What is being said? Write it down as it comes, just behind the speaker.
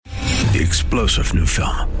The explosive new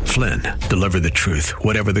film, Flynn, deliver the truth,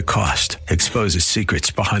 whatever the cost. Exposes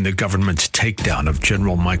secrets behind the government's takedown of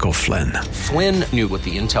General Michael Flynn. Flynn knew what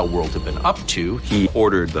the intel world had been up to. He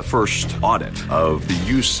ordered the first audit of the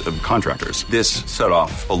use of contractors. This set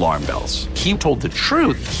off alarm bells. He told the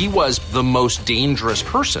truth. He was the most dangerous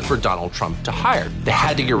person for Donald Trump to hire. They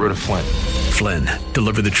had to get rid of Flynn. Flynn,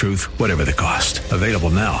 deliver the truth, whatever the cost. Available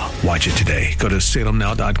now. Watch it today. Go to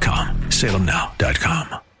salemnow.com.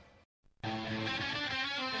 salemnow.com.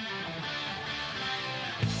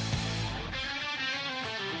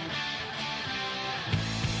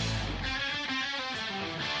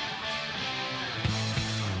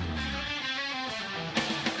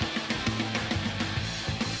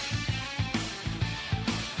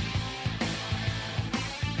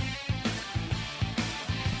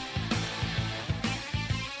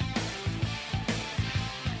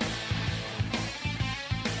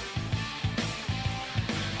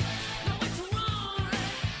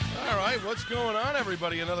 What's going on,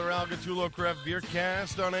 everybody? Another Al Gattullo Craft Beer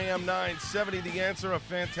Cast on AM 970. The Answer, a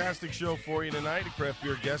fantastic show for you tonight. A craft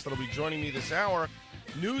beer guest that'll be joining me this hour.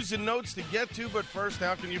 News and notes to get to, but first,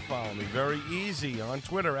 how can you follow me? Very easy. On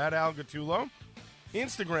Twitter, at Al Gattullo.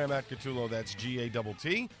 Instagram, at Gattullo, that's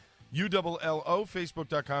G-A-T-T. U-double-L-O,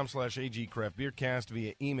 Facebook.com/AG Craft Beer Cast,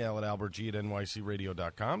 via email at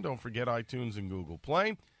albertg@nycradio.com. Don't forget iTunes and Google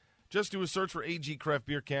Play. Just do a search for AG Craft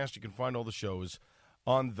Beer Cast. You can find all the shows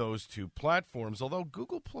on those two platforms, although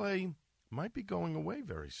Google Play might be going away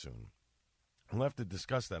very soon. We'll have to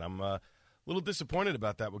discuss that. I'm a little disappointed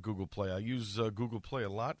about that with Google Play. I use Google Play a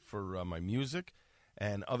lot for my music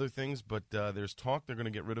and other things, but there's talk they're going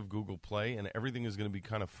to get rid of Google Play, and everything is going to be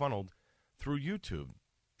kind of funneled through YouTube.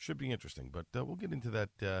 Should be interesting, but we'll get into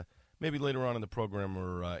that maybe later on in the program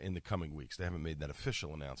or in the coming weeks. They haven't made that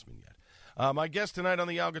official announcement yet. My guest tonight on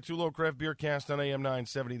the Al Gattullo Craft Beer Cast on AM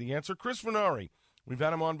 970, The Answer, Chris Venari. We've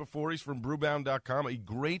had him on before. He's from brewbound.com, a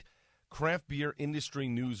great craft beer industry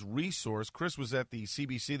news resource. Chris was at the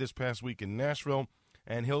CBC this past week in Nashville,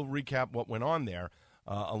 and he'll recap what went on there,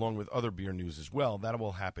 along with other beer news as well. That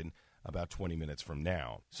will happen about 20 minutes from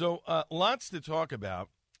now. So lots to talk about,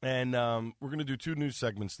 and we're going to do two news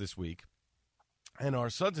segments this week. And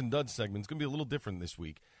our Suds and Duds segment is going to be a little different this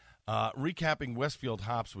week. Recapping Westfield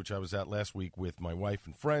Hops, which I was at last week with my wife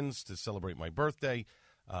and friends to celebrate my birthday.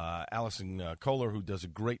 Allison Kohler, who does a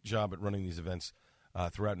great job at running these events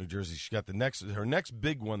throughout New Jersey. She's got her next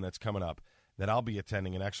big one that's coming up that I'll be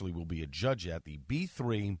attending and actually will be a judge at, the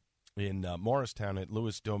B3 in Morristown at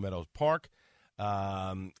Lewis Doe Meadows Park.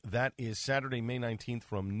 That is Saturday, May 19th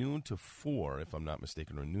from noon to 4, if I'm not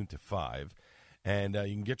mistaken, or noon to 5. And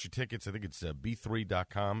you can get your tickets. I think it's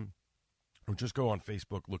b3.com. Or just go on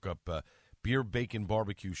Facebook, look up Beer Bacon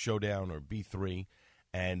Barbecue Showdown or B3,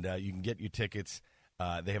 and you can get your tickets.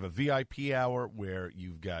 They have a VIP hour where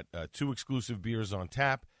you've got two exclusive beers on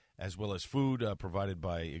tap, as well as food provided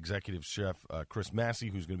by executive chef Chris Massey,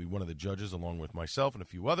 who's going to be one of the judges, along with myself and a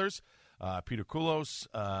few others. Peter Kulos,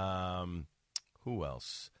 who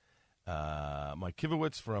else? Mike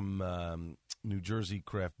Kivowitz from New Jersey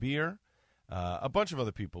Craft Beer. A bunch of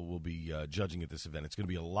other people will be judging at this event. It's going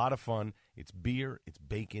to be a lot of fun. It's beer, it's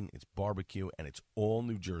bacon, it's barbecue, and it's all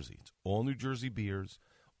New Jersey. It's all New Jersey beers,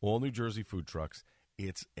 all New Jersey food trucks.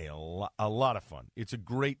 It's a lot of fun. It's a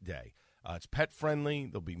great day. It's pet-friendly.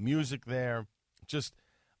 There'll be music there. Just,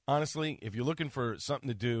 honestly, if you're looking for something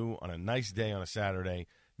to do on a nice day on a Saturday,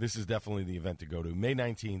 this is definitely the event to go to. May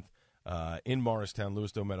 19th in Morristown,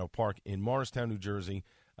 Lewis Doe Meadow Park in Morristown, New Jersey.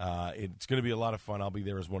 It's going to be a lot of fun. I'll be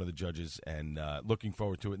there as one of the judges and looking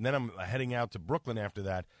forward to it. And then I'm heading out to Brooklyn after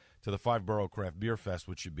that to the Five Borough Craft Beer Fest,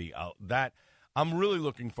 which should be that. I'm really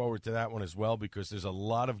looking forward to that one as well because there's a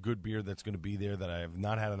lot of good beer that's going to be there that I have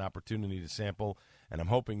not had an opportunity to sample, and I'm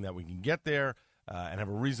hoping that we can get there and have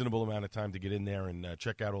a reasonable amount of time to get in there and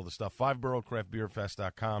check out all the stuff.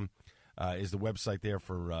 FiveBoroughCraftBeerFest.com is the website there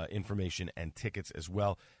for information and tickets as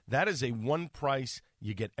well. That is a one price.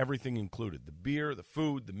 You get everything included, the beer, the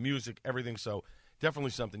food, the music, everything. So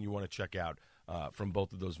definitely something you want to check out from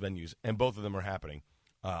both of those venues, and both of them are happening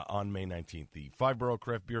on May 19th. The Five Borough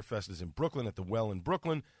Craft Beer Fest is in Brooklyn at the Well in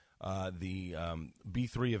Brooklyn. The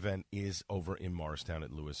B3 event is over in Morristown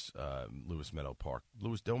at Lewis Meadow Park.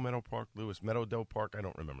 Lewis Doe Meadow Park? Lewis Meadow Doe Park? I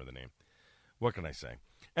don't remember the name. What can I say?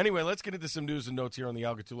 Anyway, let's get into some news and notes here on the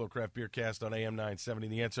Al Gattullo Craft Beer Cast on AM 970,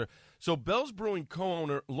 The Answer. So Bell's Brewing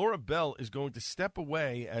co-owner Laura Bell is going to step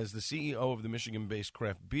away as the CEO of the Michigan-based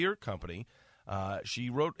craft beer company.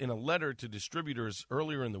 She wrote in a letter to distributors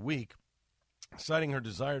earlier in the week, citing her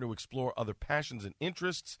desire to explore other passions and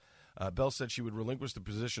interests. Bell said she would relinquish the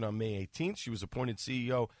position on May 18th. She was appointed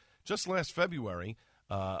CEO just last February,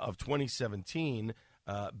 of 2017.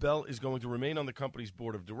 Bell is going to remain on the company's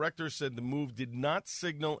board of directors, said the move did not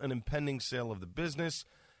signal an impending sale of the business.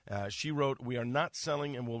 She wrote, "We are not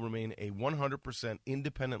selling and will remain a 100%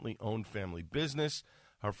 independently owned family business."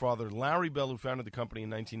 Her father, Larry Bell, who founded the company in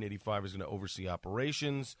 1985, is going to oversee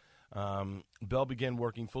operations. Bell began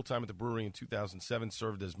working full-time at the brewery in 2007,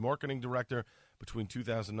 served as marketing director between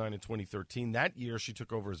 2009 and 2013. That year, she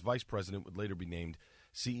took over as vice president, would later be named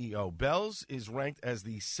CEO. Bell's is ranked as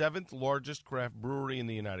the 7th largest craft brewery in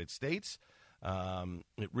the United States.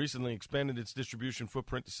 It recently expanded its distribution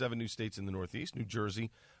footprint to 7 new states in the Northeast, New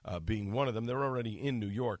Jersey being one of them. They're already in New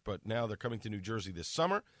York, but now they're coming to New Jersey this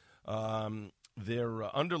summer.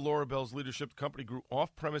 Under Laura Bell's leadership, the company grew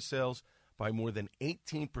off-premise sales by more than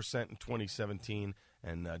 18% in 2017,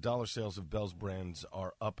 and dollar sales of Bell's brands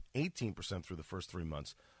are up 18% through the first 3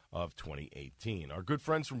 months of 2018. Our good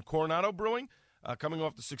friends from Coronado Brewing, coming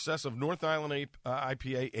off the success of North Island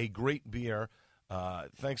IPA, a great beer.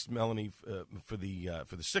 Thanks, Melanie, for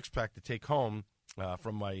the six-pack to take home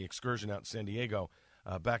from my excursion out in San Diego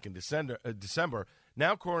back in December.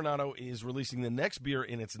 Now Coronado is releasing the next beer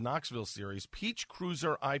in its Knoxville series, Peach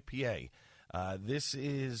Cruiser IPA.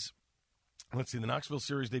 The Knoxville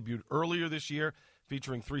series debuted earlier this year,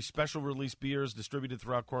 featuring 3 special release beers distributed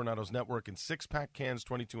throughout Coronado's network in 6-pack cans,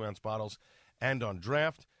 22-ounce bottles, and on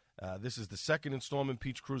draft. This is the second installment,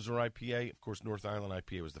 Peach Cruiser IPA. Of course, North Island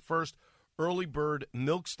IPA was the first. Early Bird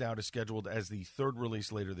Milk Stout is scheduled as the third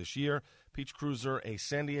release later this year. Peach Cruiser, a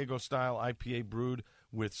San Diego-style IPA brewed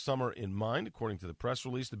with summer in mind. According to the press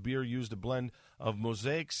release, the beer used a blend of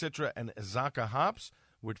Mosaic, Citra, and Azacca hops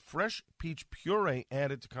with fresh peach puree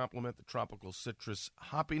added to complement the tropical citrus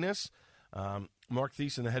hoppiness. Mark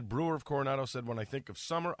Thiessen, the head brewer of Coronado, said, "When I think of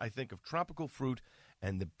summer, I think of tropical fruit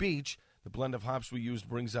and the beach. The blend of hops we used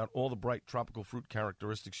brings out all the bright tropical fruit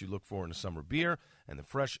characteristics you look for in a summer beer, and the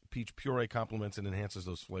fresh peach puree complements and enhances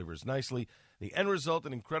those flavors nicely. The end result,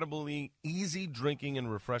 an incredibly easy drinking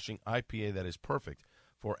and refreshing IPA that is perfect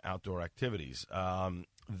for outdoor activities."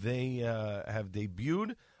 They have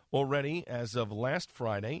debuted already as of last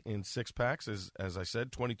Friday in 6-packs, as I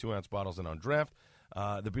said, 22-ounce bottles and on draft.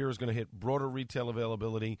 The beer is going to hit broader retail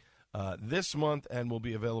availability this month and will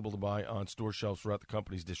be available to buy on store shelves throughout the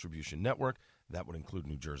company's distribution network. That would include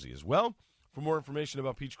New Jersey as well. For more information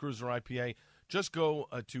about Peach Cruiser IPA, just go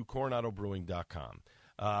to coronadobrewing.com.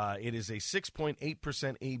 It is a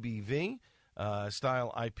 6.8% ABV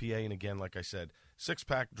style IPA, and again, like I said,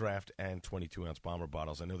 6-pack draft and 22-ounce bomber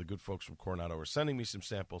bottles. I know the good folks from Coronado are sending me some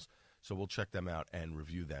samples, so we'll check them out and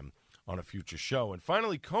review them on a future show. And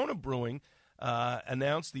finally, Kona Brewing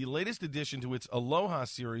announced the latest addition to its Aloha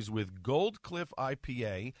series with Gold Cliff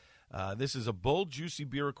IPA. This is a bold, juicy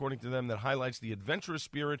beer, according to them, that highlights the adventurous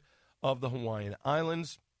spirit of the Hawaiian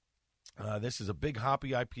Islands. This is a big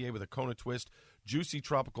hoppy IPA with a Kona twist, juicy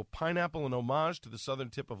tropical pineapple, an homage to the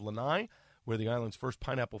southern tip of Lanai, where the island's first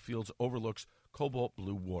pineapple fields overlooks cobalt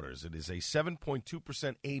blue waters. It is a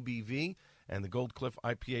 7.2% ABV, and the Gold Cliff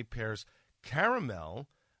IPA pairs caramel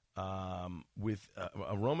with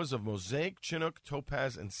aromas of Mosaic, Chinook,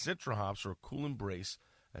 Topaz, and Citra hops, or a cool embrace,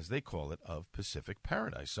 as they call it, of Pacific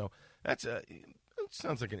Paradise. So it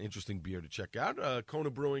sounds like an interesting beer to check out. Kona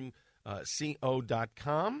Brewing,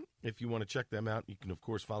 co.com. If you want to check them out, you can, of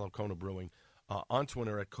course, follow Kona Brewing on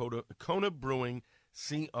Twitter at Kona Brewing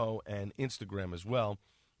CO and Instagram as well.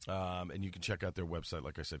 And you can check out their website,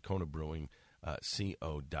 like I said,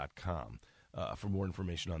 konabrewingco.com for more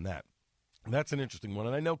information on that. That's an interesting one.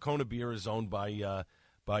 And I know Kona Beer is owned by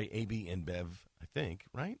AB InBev, I think,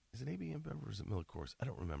 right? Is it AB InBev or is it Miller Coors? I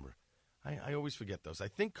don't remember. I always forget those. I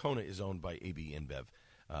think Kona is owned by AB InBev,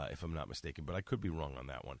 if I'm not mistaken, but I could be wrong on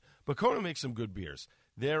that one. But Kona makes some good beers.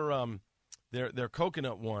 Their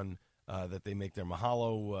coconut one that they make, their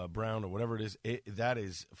Mahalo Brown or whatever it is, that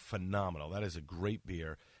is phenomenal. That is a great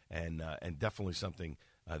beer and definitely something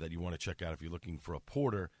that you want to check out if you're looking for a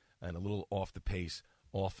porter and a little off the pace,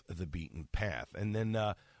 off the beaten path. And then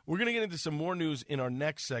we're going to get into some more news in our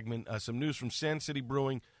next segment, some news from Sand City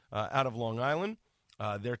Brewing out of Long Island.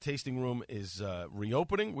 Their tasting room is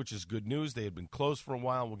reopening, which is good news. They had been closed for a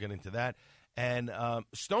while. We'll get into that. And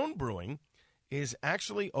Stone Brewing is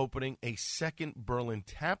actually opening a second Berlin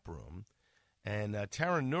tap room. And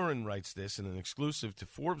Tara Nurin writes this in an exclusive to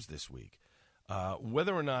Forbes this week.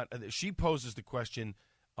 Whether or not, she poses the question,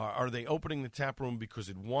 are they opening the tap room because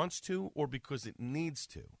it wants to or because it needs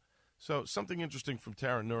to? So something interesting from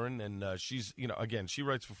Tara Nurin, and she's, again, she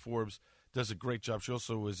writes for Forbes, does a great job. She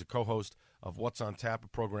also is a co-host of What's on Tap, a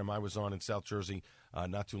program I was on in South Jersey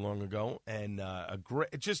not too long ago, and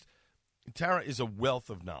Tara is a wealth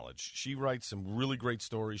of knowledge. She writes some really great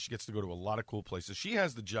stories. She gets to go to a lot of cool places. She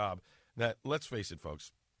has the job that, let's face it,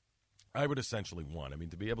 folks, I would essentially want. I mean,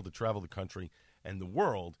 to be able to travel the country and the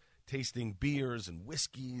world tasting beers and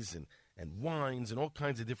whiskeys and wines and all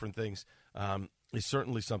kinds of different things is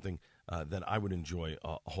certainly something that I would enjoy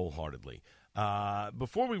wholeheartedly.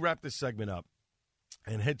 Before we wrap this segment up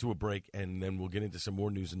and head to a break, and then we'll get into some more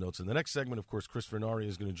news and notes. In the next segment, of course, Chris Fernari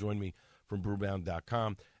is going to join me from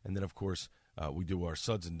brewbound.com. And then, of course, we do our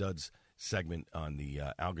Suds and Duds segment on the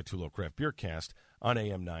Al Gattullo Craft Beer Cast on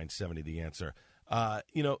AM 970, The Answer.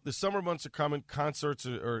 The summer months are coming. Concerts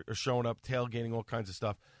are showing up, tailgating, all kinds of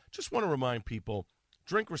stuff. Just want to remind people,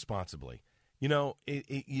 drink responsibly.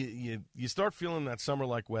 You start feeling that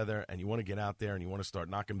summer-like weather, and you want to get out there, and you want to start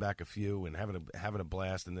knocking back a few and having a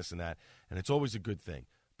blast and this and that, and it's always a good thing.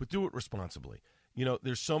 But do it responsibly.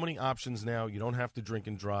 There's so many options now. You don't have to drink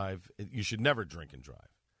and drive. You should never drink and drive.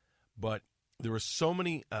 But there are so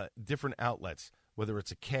many different outlets, whether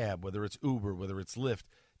it's a cab, whether it's Uber, whether it's Lyft,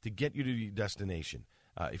 to get you to your destination.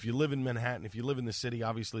 If you live in Manhattan, if you live in the city,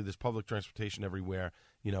 obviously there's public transportation everywhere.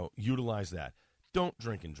 Utilize that. Don't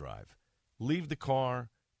drink and drive. Leave the car,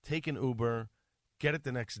 take an Uber, get it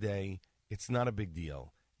the next day. It's not a big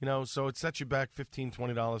deal. So it sets you back $15,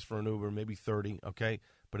 $20 for an Uber, maybe $30, okay?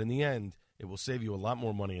 But in the end, it will save you a lot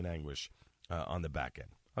more money and anguish on the back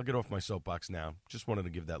end. I'll get off my soapbox now. Just wanted to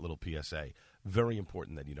give that little PSA. Very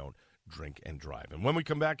important that you don't drink and drive. And when we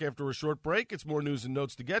come back after a short break, it's more news and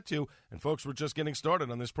notes to get to. And folks, we're just getting started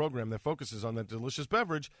on this program that focuses on that delicious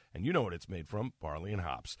beverage, and you know what it's made from, barley and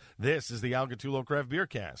hops. This is the Al Gattullo Craft Beer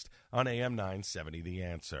Cast on AM 970, The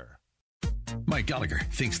Answer. Mike Gallagher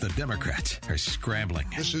thinks the Democrats are scrambling.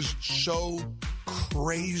 This is so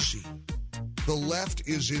crazy. The left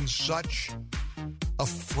is in such a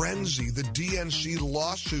frenzy. The DNC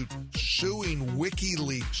lawsuit suing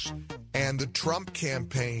WikiLeaks and the Trump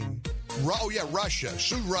campaign. Russia.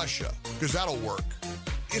 Sue Russia, because that'll work.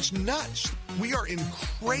 It's nuts. We are in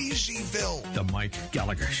Crazyville. The Mike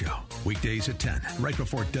Gallagher Show. Weekdays at 10, right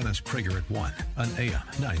before Dennis Prager at 1 on AM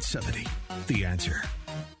 970. The Answer.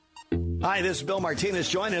 Hi, this is Bill Martinez.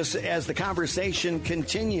 Join us as the conversation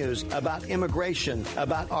continues about immigration,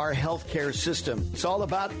 about our healthcare system. It's all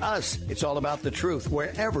about us. It's all about the truth,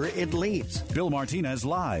 wherever it leads. Bill Martinez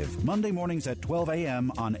live, Monday mornings at 12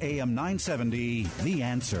 a.m. on AM 970, The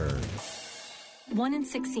Answer. 1 in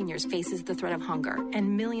 6 seniors faces the threat of hunger,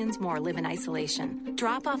 and millions more live in isolation.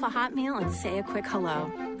 Drop off a hot meal and say a quick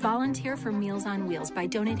hello. Volunteer for Meals on Wheels by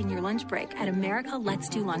donating your lunch break at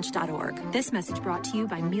americaletsdolunch.org. This message brought to you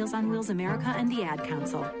by Meals on Wheels America and the Ad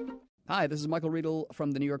Council. Hi, this is Michael Riedel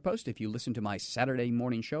from the New York Post. If you listen to my Saturday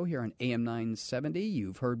morning show here on AM 970,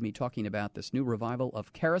 you've heard me talking about this new revival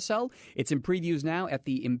of Carousel. It's in previews now at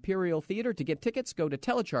the Imperial Theater. To get tickets, go to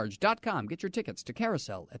telecharge.com. Get your tickets to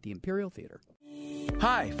Carousel at the Imperial Theater.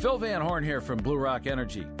 Hi, Phil Van Horn here from Blue Rock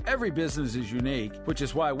Energy. Every business is unique, which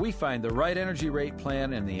is why we find the right energy rate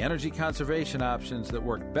plan and the energy conservation options that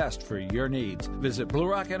work best for your needs. Visit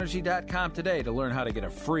BlueRockEnergy.com today to learn how to get a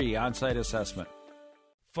free on-site assessment.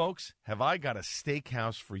 Folks, have I got a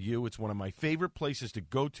steakhouse for you? It's one of my favorite places to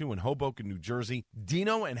go to in Hoboken, New Jersey,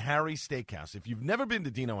 Dino and Harry's Steakhouse. If you've never been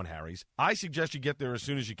to Dino and Harry's, I suggest you get there as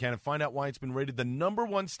soon as you can and find out why it's been rated the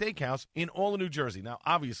 #1 steakhouse in all of New Jersey. Now,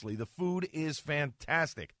 obviously, the food is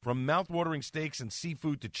fantastic. From mouth-watering steaks and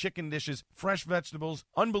seafood to chicken dishes, fresh vegetables,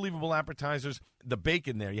 unbelievable appetizers. The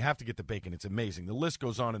bacon there, you have to get the bacon. It's amazing. The list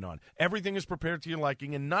goes on and on. Everything is prepared to your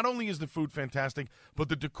liking, and not only is the food fantastic, but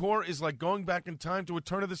the decor is like going back in time to a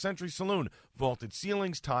turn-of-the-century saloon. Vaulted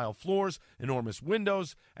ceilings, tile floors, enormous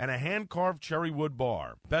windows, and a hand-carved cherry wood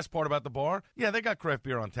bar. Best part about the bar? Yeah, they got craft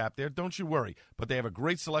beer on tap there, don't you worry. But they have a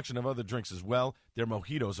great selection of other drinks as well. Their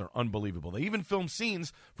mojitos are unbelievable. They even film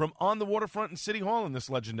scenes from on the waterfront in City Hall in this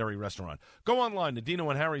legendary restaurant. Go online to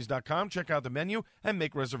DinoandHarrys.com, check out the menu, and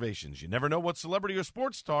make reservations. You never know what celebrity or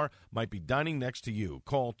sports star might be dining next to you.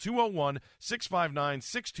 Call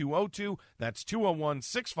 201-659-6202. That's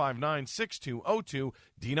 201-659-6202.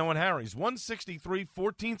 Dino and Harry's, 163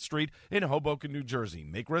 14th Street in Hoboken, New Jersey.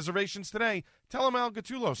 Make reservations today. Tell them Al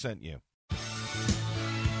Gattullo sent you.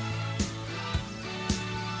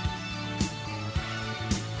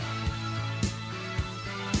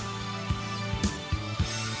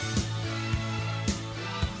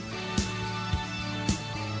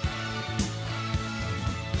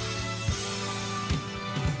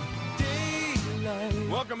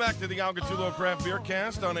 Welcome back to the Al Gattullo Craft Beer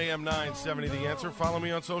Cast on AM 970 The Answer. Follow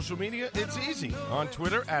me on social media. It's easy. On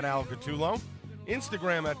Twitter at Al Gattullo.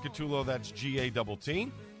 Instagram at Gattullo, that's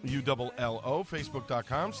GATT, ULLO.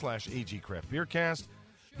 Facebook.com/AG Craft Beer Cast.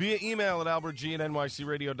 via email at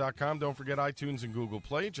albertg@nycradio.com. Don't forget iTunes and Google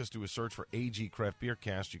Play. Just do a search for AG Craft Beer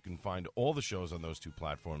Cast. You can find all the shows on those two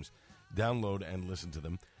platforms. Download and listen to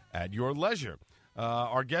them at your leisure.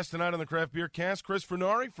 Our guest tonight on the Craft Beer Cast, Chris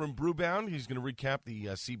Furnari from Brewbound. He's going to recap the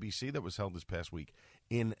CBC that was held this past week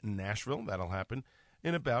in Nashville. That'll happen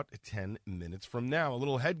in about 10 minutes from now. A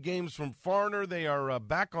little head games from Foreigner. They are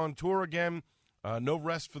back on tour again. No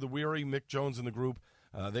rest for the weary. Mick Jones and the group.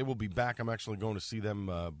 They will be back. I'm actually going to see them.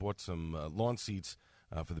 Bought some lawn seats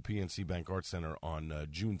for the PNC Bank Arts Center on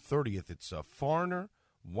June 30th. It's Foreigner,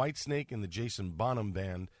 Whitesnake, and the Jason Bonham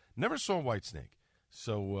Band. Never saw Whitesnake,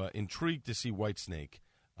 so intrigued to see Whitesnake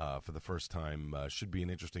for the first time. Should be an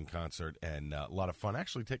interesting concert and a lot of fun.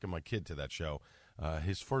 Actually taking my kid to that show,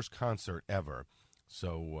 his first concert ever.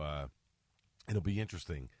 So it'll be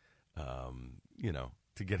interesting,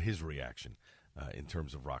 to get his reaction in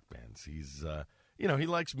terms of rock bands. He's, he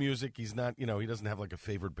likes music. He's not, he doesn't have like a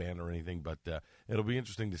favorite band or anything, but it'll be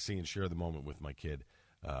interesting to see and share the moment with my kid,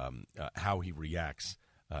 how he reacts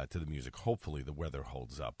to the music. Hopefully the weather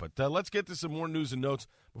holds up. But let's get to some more news and notes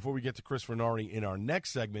before we get to Chris Furnari in our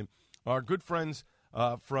next segment. Our good friends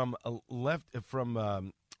from Left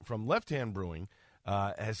Hand Brewing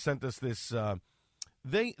has sent us this.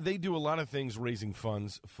 They do a lot of things raising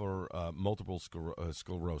funds for multiple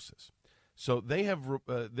sclerosis. So they have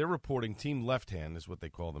they're reporting, Team Left Hand is what they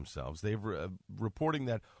call themselves. They're reporting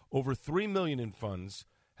that over $3 million in funds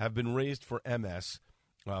have been raised for MS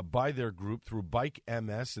by their group through Bike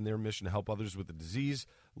MS and their mission to help others with the disease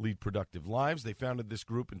lead productive lives. They founded this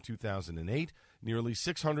group in 2008. Nearly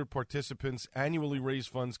 600 participants annually raise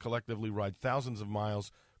funds, collectively ride thousands of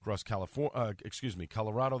miles across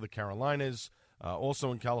Colorado, the Carolinas,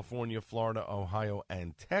 also in California, Florida, Ohio,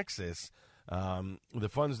 and Texas. The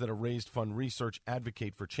funds that are raised fund research,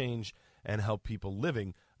 advocate for change, and help people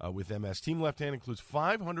living with MS. Team Left Hand includes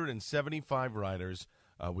 575 riders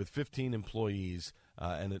with 15 employees,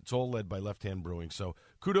 and it's all led by Left Hand Brewing. So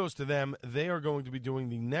kudos to them. They are going to be doing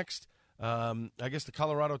the next, the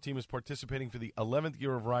Colorado team is participating for the 11th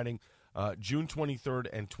year of riding, June 23rd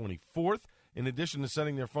and 24th. In addition to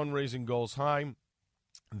setting their fundraising goals high,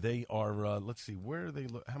 they are,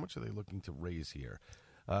 how much are they looking to raise here?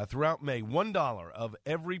 Throughout May, $1 of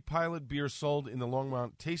every Pilot beer sold in the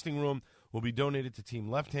Longmont Tasting Room will be donated to Team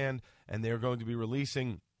Left Hand, and they're going to be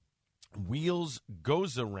releasing Wheels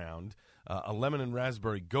Goza Round, a lemon and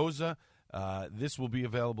raspberry Goza. This will be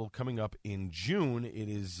available coming up in June. It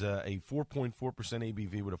is a 4.4%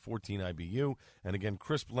 ABV with a 14 IBU. And again,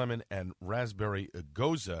 crisp lemon and raspberry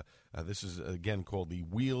Goza. This is, again, called the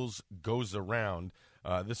Wheels Goza Round.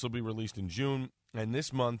 This will be released in June. And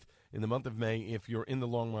this month, in the month of May, if you're in the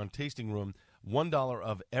Longmont Tasting Room, $1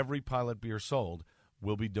 of every Pilot beer sold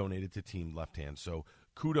will be donated to Team Left Hand. So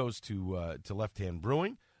kudos to Left Hand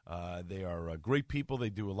Brewing. They are great people. They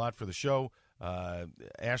do a lot for the show.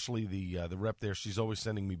 Ashley, the rep there, she's always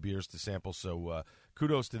sending me beers to sample. So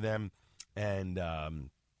kudos to them, and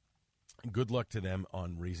good luck to them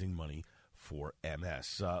on raising money for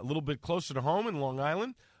MS. A little bit closer to home in Long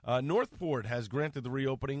Island, Northport has granted the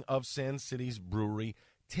reopening of Sand City's Brewery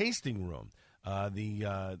Tasting Room.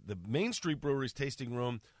 The Main Street Brewery's Tasting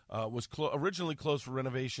Room was originally closed for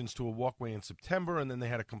renovations to a walkway in September, and then they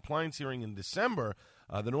had a compliance hearing in December.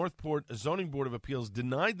 The Northport Zoning Board of Appeals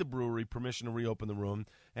denied the brewery permission to reopen the room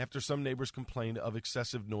after some neighbors complained of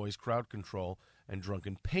excessive noise, crowd control, and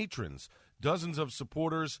drunken patrons. Dozens of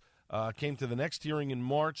supporters came to the next hearing in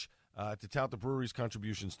March to tout the brewery's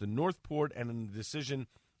contributions to Northport, and in the decision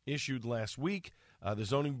issued last week, the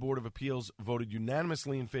Zoning Board of Appeals voted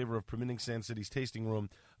unanimously in favor of permitting Sand City's Tasting Room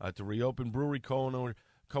to reopen. Brewery co-owner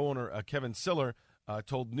Kevin Siller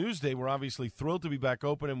told Newsday, "We're obviously thrilled to be back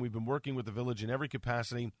open, and we've been working with the village in every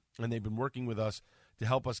capacity, and they've been working with us to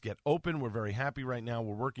help us get open. We're very happy right now.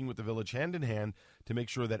 We're working with the village hand in hand to make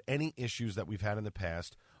sure that any issues that we've had in the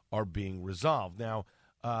past are being resolved." Now,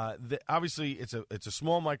 obviously, it's a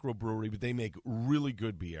small microbrewery, but they make really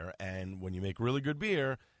good beer, and when you make really good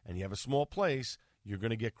beer and you have a small place, you're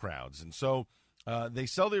going to get crowds. And so they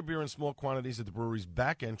sell their beer in small quantities at the brewery's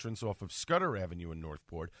back entrance off of Scudder Avenue in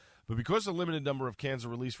Northport. But because a limited number of cans are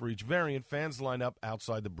released for each variant, fans line up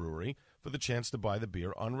outside the brewery for the chance to buy the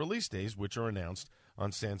beer on release days, which are announced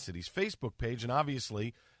on Sand City's Facebook page. And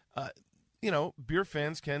obviously, beer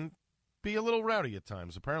fans can be a little rowdy at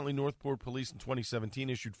times. Apparently, Northport police in 2017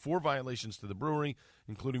 issued 4 violations to the brewery,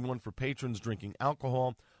 including one for patrons drinking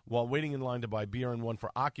alcohol while waiting in line to buy beer and one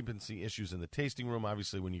for occupancy issues in the tasting room.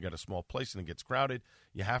 Obviously, when you got a small place and it gets crowded,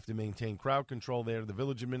 you have to maintain crowd control there. The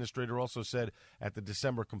village administrator also said at the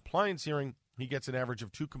December compliance hearing he gets an average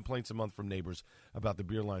of 2 complaints a month from neighbors about the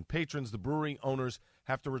beer line patrons. The brewery owners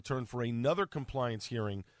have to return for another compliance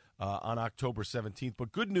hearing on October 17th.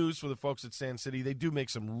 But good news for the folks at Sand City. They do make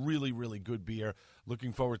some really, really good beer.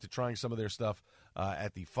 Looking forward to trying some of their stuff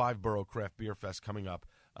at the 5-Borough Craft Beer Fest coming up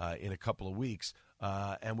in a couple of weeks.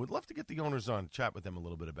 And would love to get the owners on, chat with them a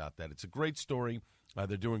little bit about that. It's a great story.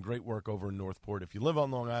 They're doing great work over in Northport. If you live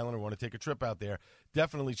on Long Island or want to take a trip out there,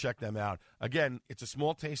 definitely check them out. Again, it's a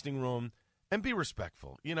small tasting room, and be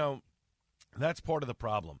respectful. You know, that's part of the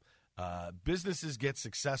problem. Businesses get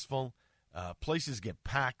successful. Places get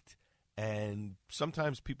packed, and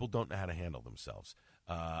sometimes people don't know how to handle themselves.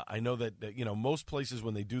 I know that, you know, most places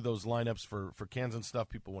when they do those lineups for cans and stuff,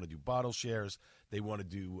 people want to do bottle shares. They want to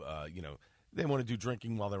do, they want to do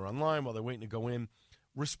drinking while they're online, while they're waiting to go in.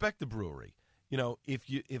 Respect the brewery. You know, if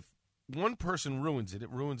one person ruins it, it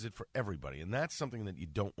ruins it for everybody, and that's something that you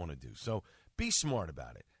don't want to do. So be smart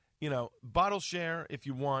about it. You know, bottle share if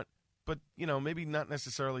you want, but, you know, maybe not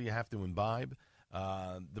necessarily you have to imbibe.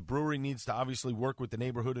 The brewery needs to obviously work with the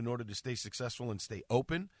neighborhood in order to stay successful and stay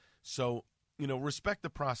open. So, you know, respect the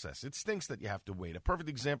process. It stinks that you have to wait. A perfect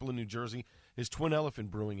example in New Jersey is Twin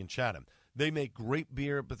Elephant Brewing in Chatham. They make great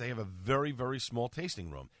beer, but they have a very, very small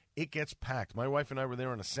tasting room. It gets packed. My wife and I were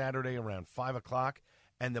there on a Saturday around 5 o'clock,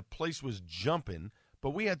 and the place was jumping,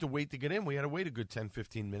 but we had to wait to get in. We had to wait a good 10,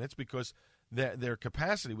 15 minutes because their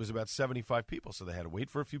capacity was about 75 people. So they had to wait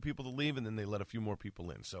for a few people to leave, and then they let a few more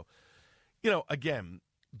people in. So, you know, again,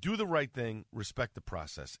 do the right thing, respect the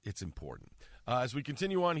process. It's important. As we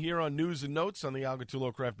continue on here on News and Notes on the Al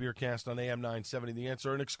Gattullo Craft Beer Cast on AM 970, The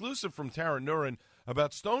Answer, an exclusive from Tara Nurin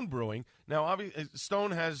about Stone Brewing. Now,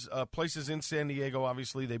 Stone has places in San Diego,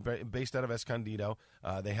 obviously. They're based out of Escondido.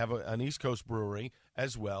 They have an East Coast brewery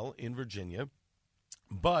as well in Virginia.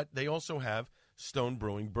 But they also have Stone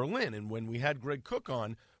Brewing Berlin. And when we had Greg Cook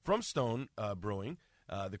on from Stone Brewing,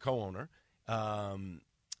 the co-owner,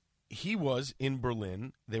 he was in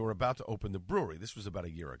Berlin. They were about to open the brewery. This was about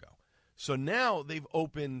a year ago. So now they've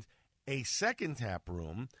opened a second tap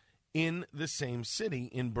room in the same city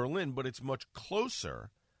in Berlin, but it's much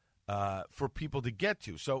closer for people to get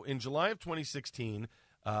to. So in July of 2016,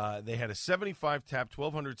 they had a 75-tap,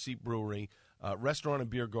 1,200-seat brewery, restaurant and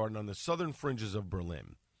beer garden on the southern fringes of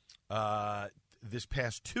Berlin. This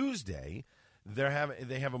past Tuesday, they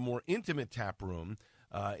have a more intimate tap room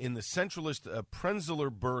in the centralist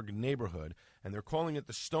Prenzlauer Berg neighborhood, and they're calling it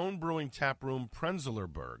the Stone Brewing Tap Room Prenzlauer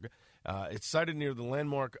Berg. It's sited near the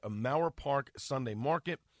landmark Mauer Park Sunday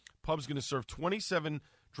Market. Pub's going to serve 27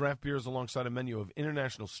 draft beers alongside a menu of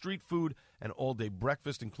international street food and all-day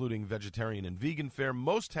breakfast, including vegetarian and vegan fare.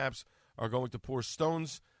 Most taps are going to pour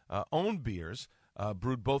Stone's own beers,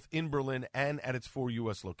 brewed both in Berlin and at its 4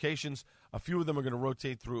 U.S. locations. A few of them are going to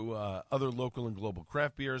rotate through other local and global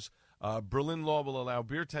craft beers. Berlin law will allow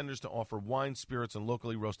beer tenders to offer wine, spirits, and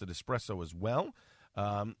locally roasted espresso as well.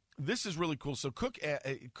 This is really cool. So Cook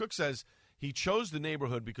says he chose the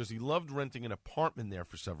neighborhood because he loved renting an apartment there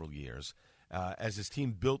for several years as his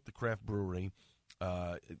team built the craft brewery,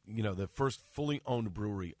 the first fully owned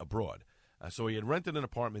brewery abroad. So he had rented an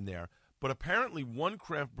apartment there. But apparently one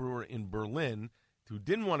craft brewer in Berlin who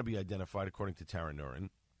didn't want to be identified, according to Tara Nurin,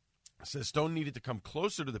 says Stone needed to come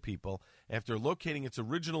closer to the people after locating its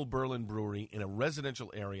original Berlin brewery in a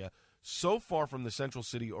residential area so far from the central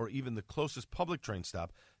city or even the closest public train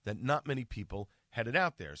stop that not many people headed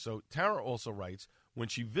out there. So Tara also writes, when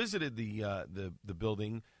she visited the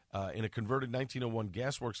building in a converted 1901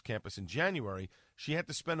 Gasworks campus in January, she had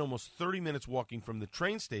to spend almost 30 minutes walking from the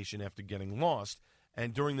train station after getting lost.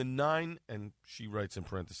 And during the 9, and she writes in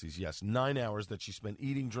parentheses, 9 hours that she spent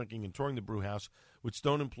eating, drinking, and touring the brew house with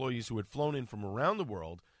Stone employees who had flown in from around the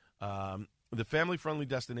world, the family-friendly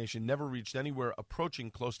destination never reached anywhere approaching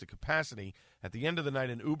close to capacity. At the end of the night,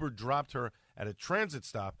 an Uber dropped her at a transit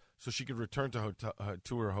stop so she could return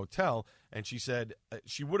to her hotel. And she said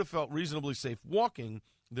she would have felt reasonably safe walking.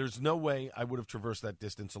 There's no way I would have traversed that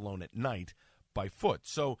distance alone at night by foot.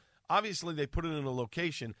 So obviously they put it in a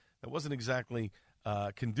location that wasn't exactly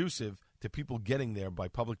conducive to people getting there by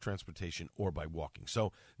public transportation or by walking.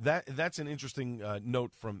 So that's an interesting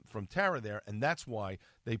note from Tara there, and that's why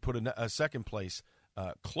they put a second place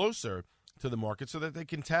closer to the market so that they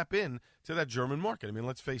can tap in to that German market. I mean,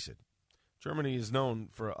 let's face it. Germany is known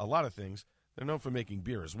for a lot of things, they're known for making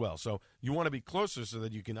beer as well. So you want to be closer so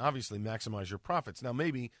that you can obviously maximize your profits. Now,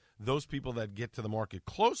 maybe those people that get to the market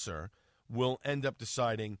closer will end up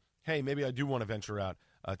deciding, hey, maybe I do want to venture out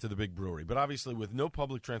to the big brewery. But obviously with no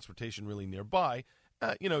public transportation really nearby,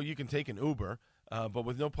 you can take an Uber, but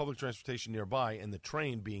with no public transportation nearby and the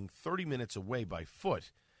train being 30 minutes away by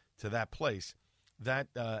foot to that place, that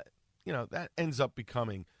ends up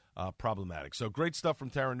becoming problematic. So great stuff from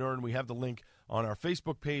Tara Nurin. We have the link on our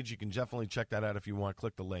Facebook page. You can definitely check that out if you want.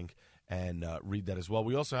 Click the link and read that as well.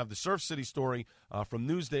 We also have the Surf City story from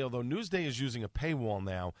Newsday, although Newsday is using a paywall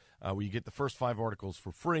now where you get the first 5 articles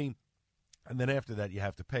for free. And then after that, you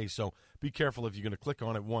have to pay. So be careful if you're going to click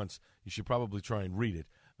on it once. You should probably try and read it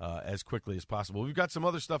as quickly as possible. We've got some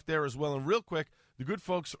other stuff there as well. And real quick, the good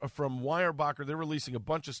folks from Weyerbacher, they're releasing a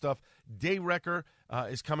bunch of stuff. Day Wrecker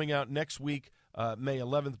is coming out next week, May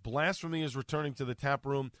 11th. Blasphemy is returning to the tap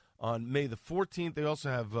room on May the 14th. They also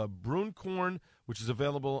have Brunkorn, which is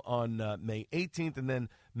available on May 18th. And then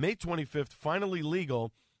May 25th, Finally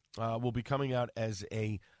Legal will be coming out as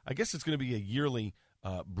I guess it's going to be a yearly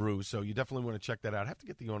brew, so you definitely want to check that out. I have to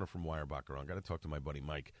get the owner from Weyerbacher on. Got to talk to my buddy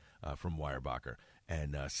Mike from Weyerbacher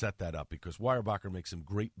and set that up, because Weyerbacher makes some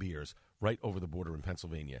great beers right over the border in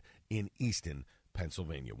Pennsylvania, in Easton,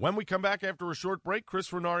 Pennsylvania. When we come back after a short break, Chris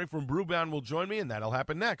Renari from Brewbound will join me, and that'll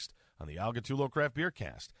happen next on the Al Gattullo Craft Beer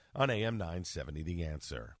Cast on AM 970 The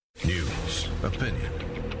Answer. News, opinion,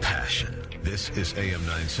 passion. This is AM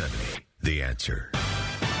 970 The Answer.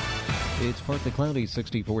 It's partly cloudy,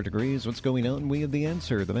 64 degrees. What's going on? We have the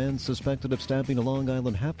answer. The man suspected of stabbing a Long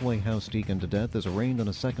Island halfway house deacon to death is arraigned on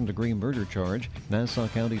a second-degree murder charge. Nassau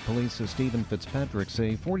County Police's Stephen Fitzpatrick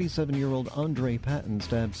say 47-year-old Andre Patton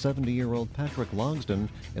stabbed 70-year-old Patrick Logsdon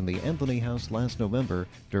in the Anthony house last November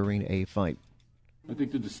during a fight. I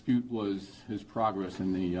think the dispute was his progress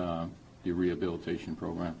in the rehabilitation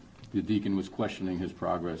program. The deacon was questioning his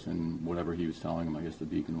progress, and whatever he was telling him, I guess the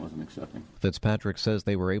deacon wasn't accepting. Fitzpatrick says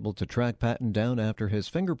they were able to track Patton down after his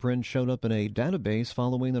fingerprints showed up in a database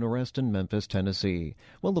following an arrest in Memphis, Tennessee.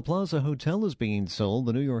 Well, the Plaza Hotel is being sold.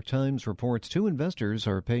 The New York Times reports 2 investors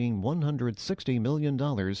are paying $160 million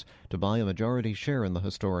to buy a majority share in the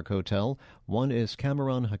historic hotel. One is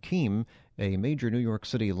Cameron Hakim, a major New York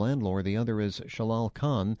City landlord. The other is Shalal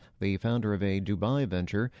Khan, the founder of a Dubai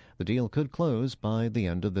venture. The deal could close by the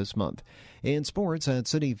end of this month. In sports, at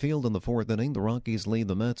Citi Field in the 4th inning, the Rockies lead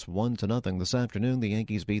the Mets 1-0. This afternoon, the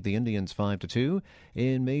Yankees beat the Indians 5-2.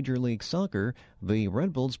 In Major League Soccer, the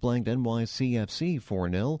Red Bulls blanked NYCFC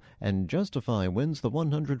 4-0, and Justify wins the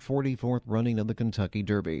 144th running of the Kentucky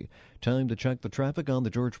Derby. Time to check the traffic on the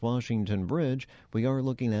George Washington Bridge. We are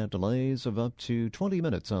looking at delays of up to 20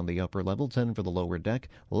 minutes on the upper level, 10 for the lower deck,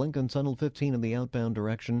 Lincoln Tunnel 15 in the outbound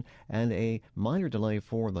direction, and a minor delay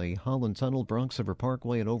for the Holland Tunnel, Bronx River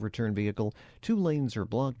Parkway, an overturned vehicle. 2 lanes are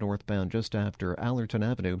blocked northbound just after Allerton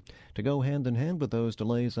Avenue. To go hand in hand with those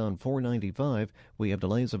delays on 495, we have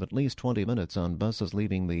delays of at least 20 minutes on buses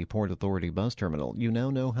leaving the Port Authority bus terminal. You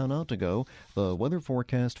now know how not to go. The weather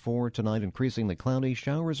forecast for tonight: increasingly cloudy,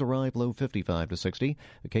 showers arrive, low 55 to 60,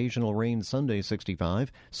 occasional rain Sunday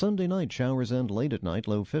 65, Sunday night showers end late at night,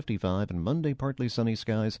 low 55, and Monday partly sunny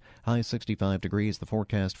skies, high 65 degrees. The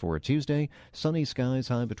forecast for Tuesday: sunny skies,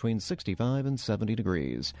 high between 65 and 70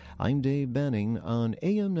 degrees. I'm Dave Banning on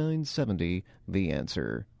AM 970, The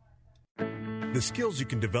Answer. The skills you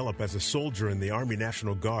can develop as a soldier in the Army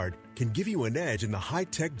National Guard can give you an edge in the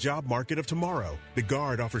high-tech job market of tomorrow. The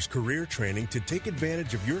Guard offers career training to take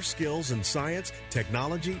advantage of your skills in science,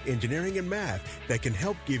 technology, engineering, and math that can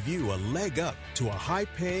help give you a leg up to a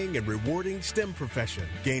high-paying and rewarding STEM profession.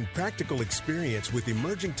 Gain practical experience with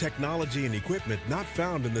emerging technology and equipment not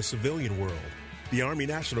found in the civilian world. The Army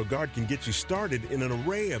National Guard can get you started in an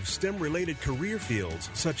array of STEM-related career fields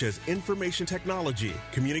such as information technology,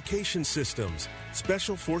 communication systems,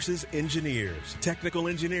 special forces engineers, technical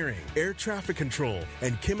engineering, air traffic control,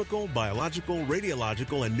 and chemical, biological,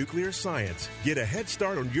 radiological, and nuclear science. Get a head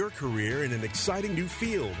start on your career in an exciting new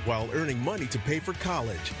field while earning money to pay for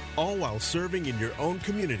college, all while serving in your own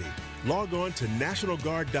community. Log on to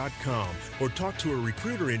NationalGuard.com or talk to a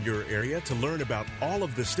recruiter in your area to learn about all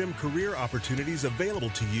of the STEM career opportunities available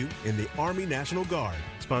to you in the Army National Guard.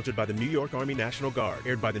 Sponsored by the New York Army National Guard.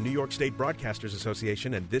 Aired by the New York State Broadcasters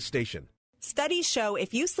Association and this station. Studies show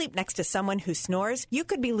if you sleep next to someone who snores, you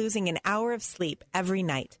could be losing an hour of sleep every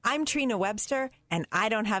night. I'm Trina Webster, And I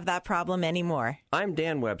don't have that problem anymore. I'm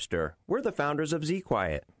Dan Webster. We're the founders of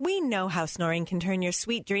Z-Quiet. We know how snoring can turn your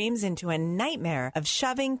sweet dreams into a nightmare of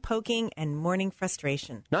shoving, poking, and morning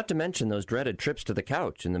frustration. Not to mention those dreaded trips to the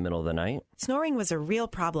couch in the middle of the night. Snoring was a real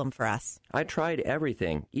problem for us. I tried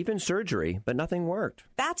everything, even surgery, but nothing worked.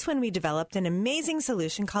 That's when we developed an amazing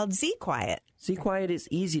solution called Z-Quiet. Z-Quiet is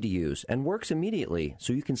easy to use and works immediately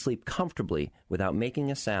so you can sleep comfortably without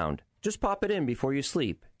making a sound. Just pop it in before you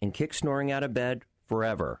sleep and kick snoring out of bed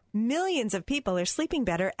forever. Millions of people are sleeping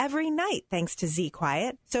better every night thanks to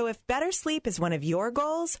Z-Quiet. So if better sleep is one of your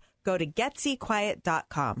goals, go to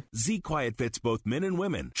GetZQuiet.com. Z-Quiet fits both men and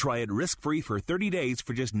women. Try it risk-free for 30 days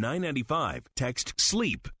for just $9.95. Text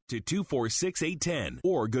SLEEP to 246810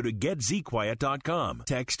 or go to GetZQuiet.com.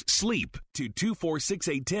 Text SLEEP to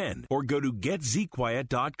 246810 or go to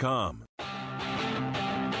GetZQuiet.com.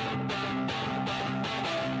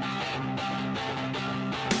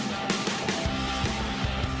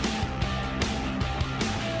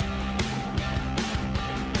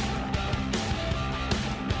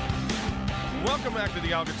 Welcome back to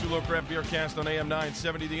the Al Gattullo Craft Beer Cast on AM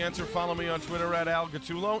 970. The Answer. Follow me on Twitter at Al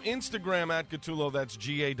Gattullo. Instagram at Gattullo. That's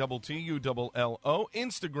Gattullo.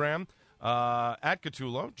 Instagram at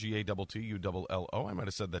Gattullo. Gattullo. I might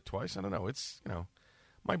have said that twice. I don't know. It's,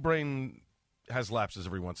 my brain has lapses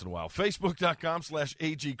every once in a while.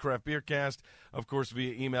 Facebook.com/AG Craft Beer Cast. Of course,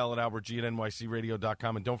 via email at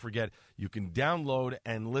albertg@nycradio.com. And don't forget, you can download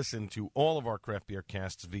and listen to all of our Craft Beer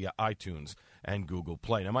Casts via iTunes and Google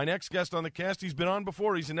Play. Now, my next guest on the cast, he's been on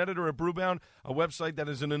before. He's an editor at Brewbound, a website that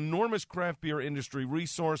is an enormous craft beer industry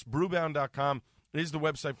resource. Brewbound.com is the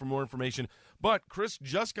website for more information. But Chris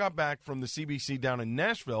just got back from the CBC down in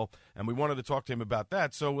Nashville, and we wanted to talk to him about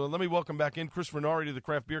that. So let me welcome back in Chris Vernari to the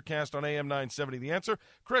Craft Beer Cast on AM 970. The Answer.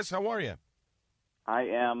 Chris, how are you? I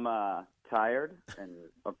am tired and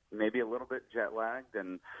maybe a little bit jet-lagged,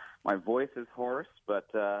 and my voice is hoarse, but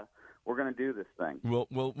we're going to do this thing.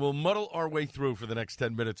 We'll muddle our way through for the next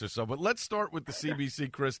 10 minutes or so. But let's start with the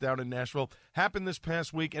CBC, Chris, down in Nashville. Happened this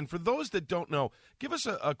past week. And for those that don't know, give us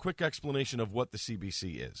a quick explanation of what the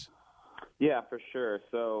CBC is. Yeah, for sure.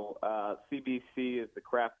 So CBC is the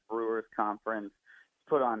Craft Brewers Conference. It's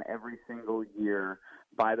put on every single year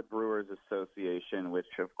by the Brewers Association, which,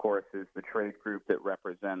 of course, is the trade group that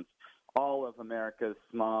represents all of America's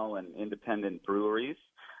small and independent breweries.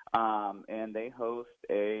 And they host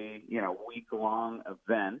a week-long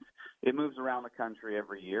event. It moves around the country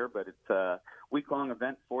every year, but it's a week-long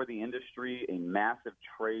event for the industry, a massive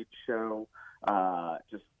trade show,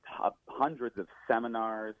 just hundreds of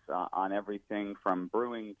seminars on everything from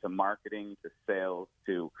brewing to marketing to sales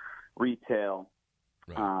to retail.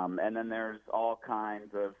 Right. And then there's all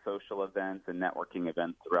kinds of social events and networking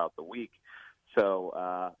events throughout the week.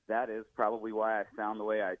 So that is probably why I sound the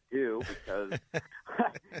way I do, because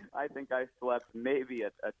I think I slept maybe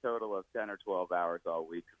a total of 10 or 12 hours all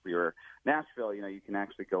week. We were Nashville, you can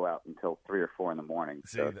actually go out until 3 or 4 in the morning.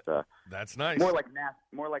 See, so that's nice. More like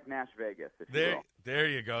Nash Vegas, if you will. There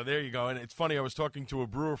you go. And it's funny, I was talking to a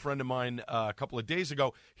brewer friend of mine a couple of days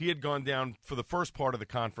ago. He had gone down for the first part of the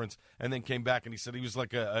conference and then came back, and he said he was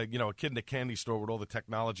like a kid in a candy store with all the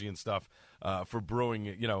technology and stuff for brewing,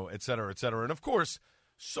 et cetera, et cetera. And of course,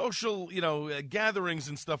 social, gatherings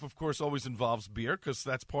and stuff, of course, always involves beer, because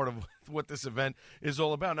that's part of what this event is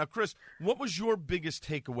all about. Now, Chris, what was your biggest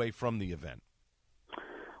takeaway from the event?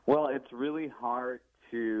 Well, it's really hard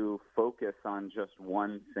to focus on just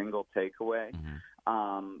one single takeaway.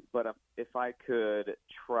 Mm-hmm. But if I could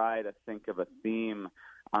try to think of a theme,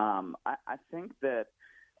 I think that,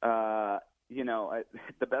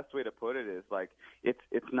 the best way to put it is like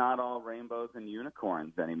it's not all rainbows and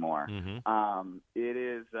unicorns anymore. Mm-hmm. It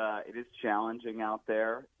is challenging out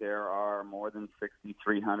there. There are more than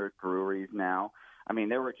 6,300 breweries now. I mean,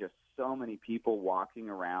 there were just so many people walking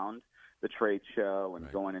around the trade show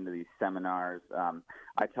and going into these seminars.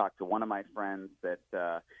 I talked to one of my friends that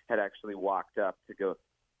had actually walked up to go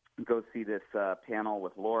see this panel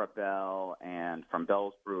with Laura Bell and from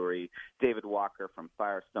Bell's Brewery, David Walker from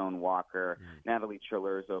Firestone Walker, Natalie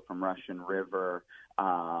Chilurzo from Russian River,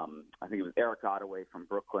 I think it was Eric Ottaway from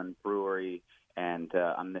Brooklyn Brewery, and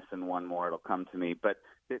I'm missing one more. It'll come to me. But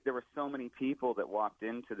there were so many people that walked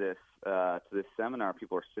into this seminar.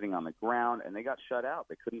 People were sitting on the ground, and they got shut out.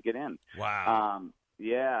 They couldn't get in. Wow.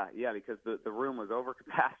 Yeah, because the room was over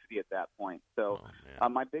capacity at that point. So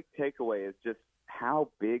my big takeaway is just how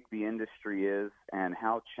big the industry is and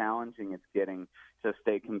how challenging it's getting to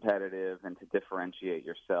stay competitive and to differentiate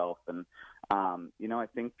yourself. And, I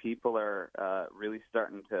think people are really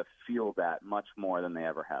starting to feel that much more than they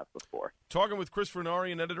ever have before. Talking with Chris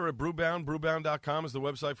Furnari, an editor at Brewbound. Brewbound.com is the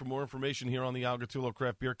website for more information here on the Al Gattullo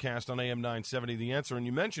Craft Beer Cast on AM 970 The Answer. And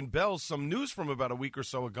you mentioned Bell's, some news from about a week or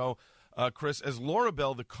so ago, Chris, as Laura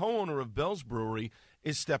Bell, the co-owner of Bell's Brewery,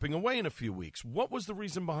 is stepping away in a few weeks. What was the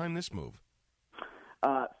reason behind this move?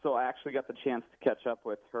 So I actually got the chance to catch up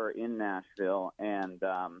with her in Nashville, and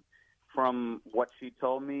from what she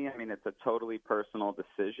told me, I mean, it's a totally personal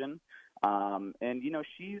decision. And,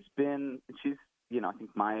 she's, I think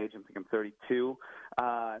my age, I think I'm 32.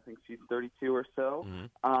 I think she's 32 or so.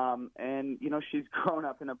 Mm-hmm. And, she's grown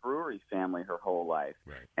up in a brewery family her whole life.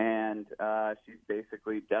 Right. And she's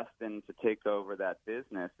basically destined to take over that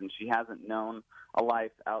business, and she hasn't known a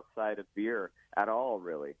life outside of beer at all,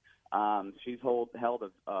 really. She's held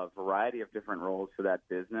a variety of different roles for that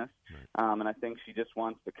business, and I think she just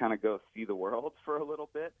wants to kind of go see the world for a little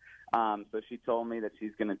bit. So she told me that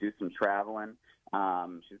she's going to do some traveling.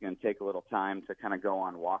 She's going to take a little time to kind of go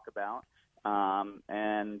on walkabout.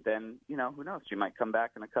 And then, who knows? She might come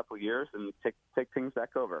back in a couple of years and take things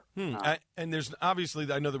back over. And there's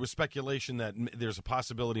obviously, I know there was speculation that there's a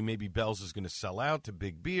possibility maybe Bell's is going to sell out to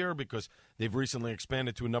Big Beer because they've recently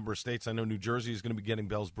expanded to a number of states. I know New Jersey is going to be getting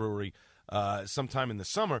Bell's Brewery sometime in the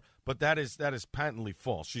summer, but that is patently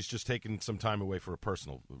false. She's just taking some time away for a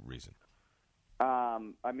personal reason.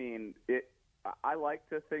 I like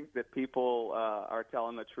to think that people are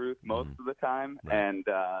telling the truth most of the time, and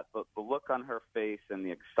the look on her face and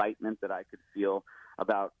the excitement that I could feel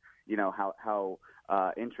about, how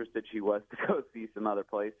interested she was to go see some other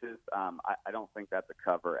places, I don't think that's a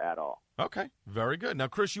cover at all. Okay, very good. Now,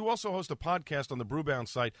 Chris, you also host a podcast on the Brewbound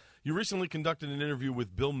site. You recently conducted an interview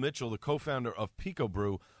with Bill Mitchell, the co-founder of Pico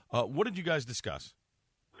Brew. What did you guys discuss?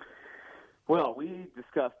 Well, we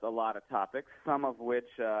discussed a lot of topics, some of which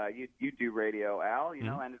you do radio, Al,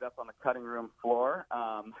 ended up on the cutting room floor.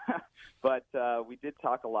 But we did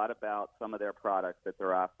talk a lot about some of their products that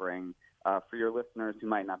they're offering. For your listeners who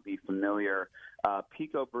might not be familiar,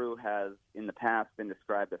 Pico Brew has in the past been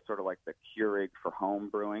described as sort of like the Keurig for home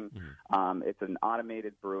brewing. It's an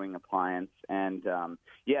automated brewing appliance, and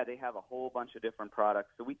they have a whole bunch of different products.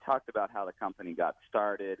 So we talked about how the company got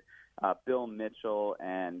started. Bill Mitchell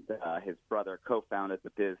and his brother co-founded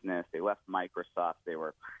the business. They left Microsoft. They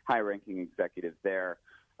were high-ranking executives there.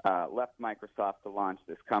 Left Microsoft to launch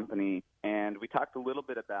this company, and we talked a little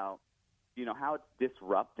bit about how it's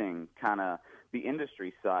disrupting kind of the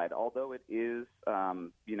industry side. Although it is,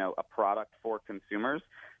 a product for consumers,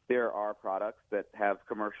 there are products that have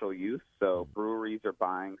commercial use. So breweries are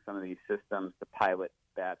buying some of these systems to pilot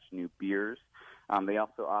batch new beers. They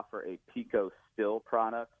also offer a Pico Still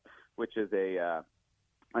product, which is a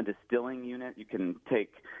distilling unit. You can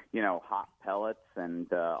take, hot pellets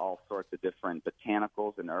and all sorts of different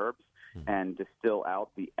botanicals and herbs and distill out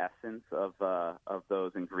the essence of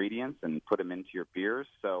those ingredients and put them into your beers.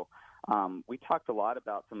 So we talked a lot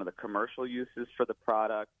about some of the commercial uses for the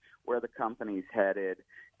product, where the company's headed,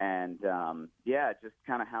 and just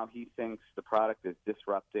kind of how he thinks the product is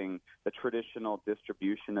disrupting the traditional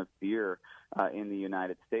distribution of beer in the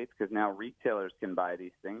United States, because now retailers can buy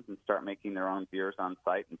these things and start making their own beers on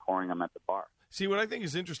site and pouring them at the bar. See, what I think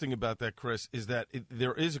is interesting about that, Chris, is that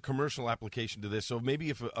there is a commercial application to this. So maybe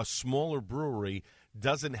if a smaller brewery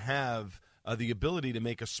doesn't have the ability to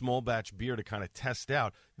make a small batch beer to kind of test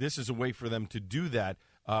out, this is a way for them to do that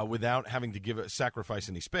without having to sacrifice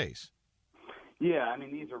any space. Yeah,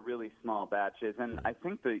 these are really small batches, and I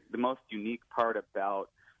think the most unique part about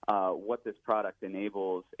what this product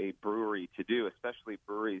enables a brewery to do, especially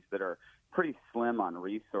breweries that are pretty slim on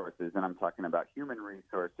resources, and I'm talking about human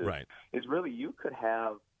resources, is really you could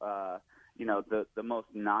have the most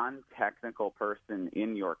non-technical person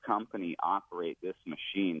in your company operate this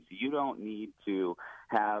machine. So you don't need to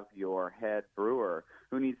have your head brewer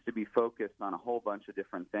who needs to be focused on a whole bunch of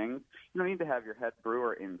different things. You don't need to have your head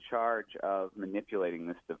brewer in charge of manipulating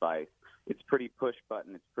this device. It's pretty push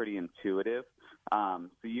button. It's pretty intuitive. So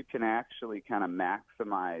you can actually kind of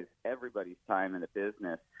maximize everybody's time in the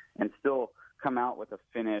business and still come out with a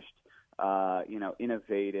finished,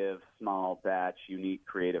 innovative, small batch, unique,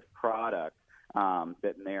 creative product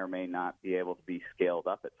that may or may not be able to be scaled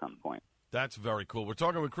up at some point. That's very cool. We're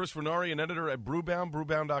talking with Chris Furnari, an editor at Brewbound,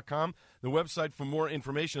 brewbound.com, the website for more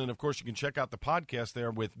information. And, of course, you can check out the podcast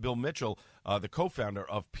there with Bill Mitchell, the co-founder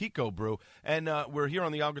of Pico Brew. And we're here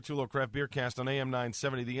on the Al Gattullo Craft Beer Cast on AM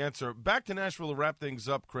 970, The Answer. Back to Nashville to wrap things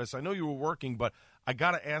up, Chris. I know you were working, but I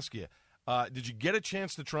got to ask you, did you get a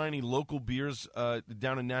chance to try any local beers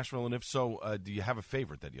down in Nashville? And if so, do you have a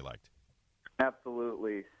favorite that you liked?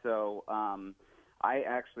 Absolutely. So I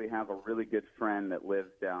actually have a really good friend that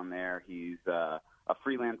lives down there. He's a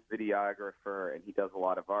freelance videographer, and he does a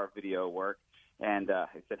lot of our video work. And I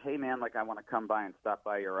said, hey, man, like, I want to come by and stop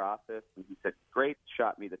by your office. And he said, great,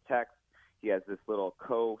 shot me the text. He has this little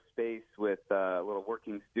co-space with a little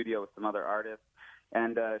working studio with some other artists.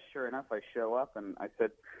 And sure enough, I show up, and I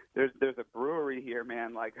said, there's a brewery here,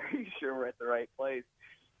 man. Like, are you sure we're at the right place?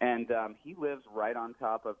 And he lives right on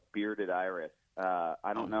top of Bearded Iris.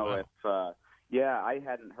 I don't know if I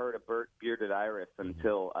hadn't heard of Bearded Iris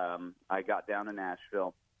until I got down to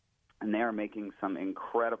Nashville, and they are making some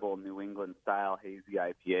incredible New England-style hazy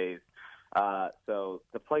IPAs. So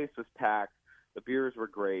the place was packed. The beers were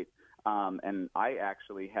great. And I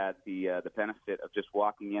actually had the benefit of just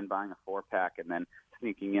walking in, buying a 4-pack, and then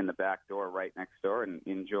sneaking in the back door right next door and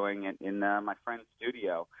enjoying it in my friend's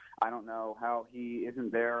studio. I don't know how he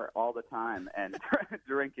isn't there all the time and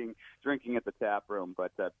drinking at the tap room,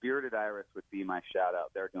 but Bearded Iris would be my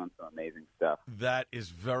shout-out. They're doing some amazing stuff. That is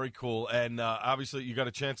very cool. And obviously you got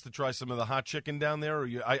a chance to try some of the hot chicken down there?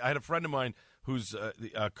 I had a friend of mine who's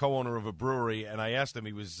a co-owner of a brewery, and I asked him,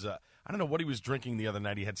 he was I don't know what he was drinking the other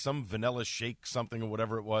night. He had some vanilla shake something or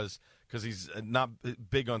whatever it was, because he's not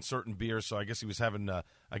big on certain beers, so I guess he was having, an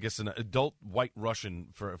adult white Russian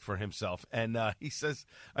for himself. And he says,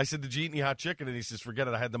 I said, did you eat any hot chicken? And he says, forget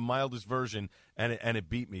it, I had the mildest version, and it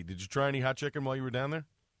beat me. Did you try any hot chicken while you were down there?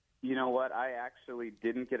 You know what? I actually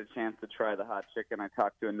didn't get a chance to try the hot chicken. I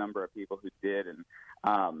talked to a number of people who did, and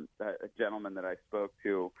a gentleman that I spoke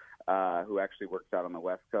to who actually works out on the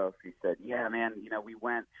West Coast, he said, yeah, man, we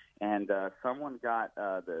went, and someone got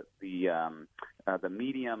the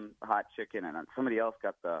medium hot chicken, and somebody else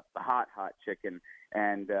got the hot chicken,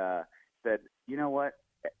 and said, you know what?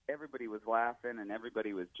 Everybody was laughing and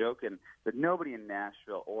everybody was joking, but nobody in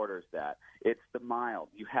Nashville orders that. It's the mild.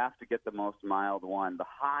 You have to get the most mild one. The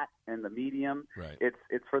hot and the medium, right. It's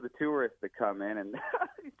for the tourists that come in, and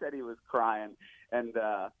he said he was crying. And,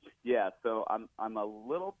 so I'm a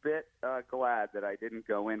little bit glad that I didn't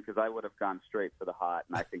go in, because I would have gone straight for the hot,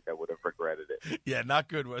 and I think I would have regretted it. Yeah, not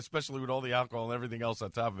good, especially with all the alcohol and everything else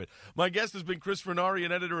on top of it. My guest has been Chris Furnari,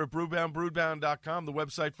 an editor at Brewbound, brewbound.com, the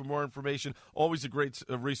website for more information. Always a great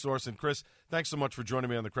resource. And, Chris, thanks so much for joining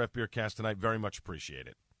me on the Craft Beer Cast tonight. Very much appreciate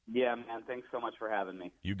it. Yeah, man, thanks so much for having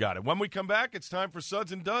me. You got it. When we come back, it's time for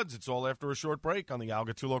Suds and Duds. It's all after a short break on the Al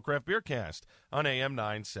Gattullo Craft Beer Cast on AM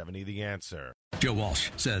 970 The Answer. Joe Walsh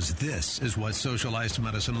says this is what socialized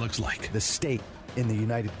medicine looks like. The state in the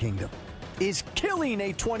United Kingdom is killing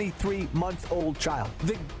a 23-month-old child.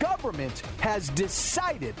 The government has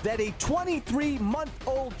decided that a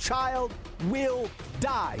 23-month-old child will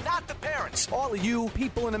die. Not the parents. All of you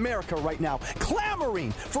people in America right now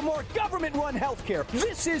clamoring for more government-run health care.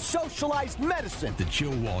 This is socialized medicine. The Joe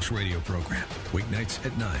Walsh radio program, weeknights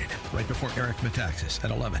at 9, right before Eric Metaxas at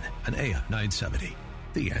 11 on AM 970.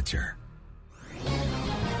 The Answer.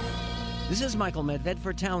 This is Michael Medved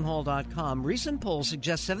for Townhall.com. Recent polls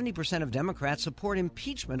suggest 70% of Democrats support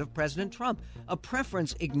impeachment of President Trump, a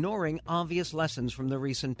preference ignoring obvious lessons from the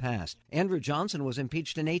recent past. Andrew Johnson was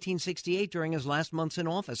impeached in 1868 during his last months in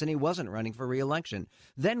office, and he wasn't running for re-election.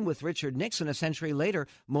 Then, with Richard Nixon a century later,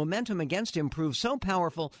 momentum against him proved so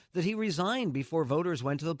powerful that he resigned before voters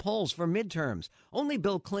went to the polls for midterms. Only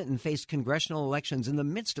Bill Clinton faced congressional elections in the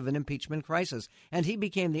midst of an impeachment crisis, and he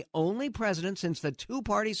became the only president since the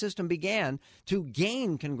two-party system began to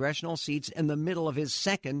gain congressional seats in the middle of his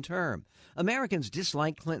second term. Americans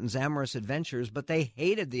disliked Clinton's amorous adventures, but they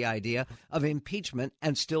hated the idea of impeachment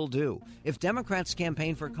and still do. If Democrats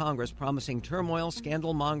campaign for Congress promising turmoil,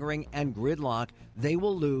 scandal-mongering, and gridlock, they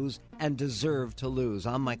will lose and deserve to lose.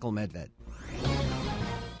 I'm Michael Medved.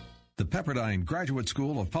 The Pepperdine Graduate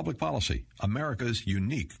School of Public Policy, America's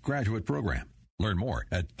unique graduate program. Learn more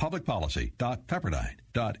at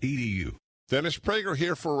publicpolicy.pepperdine.edu. Dennis Prager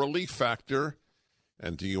here for Relief Factor.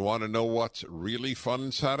 And do you want to know what's really fun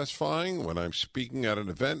and satisfying? When I'm speaking at an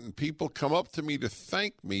event and people come up to me to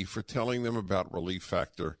thank me for telling them about Relief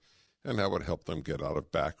Factor and how it helped them get out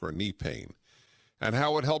of back or knee pain and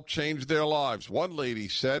how it helped change their lives. One lady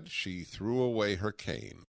said she threw away her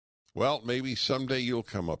cane. Well, maybe someday you'll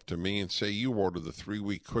come up to me and say you ordered the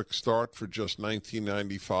 3-week quick start for just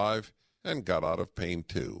 $19.95 and got out of pain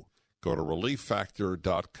too. Go to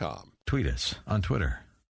ReliefFactor.com. Tweet us on Twitter.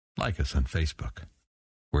 Like us on Facebook.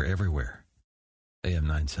 We're everywhere. AM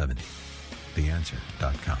 970.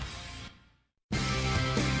 TheAnswer.com.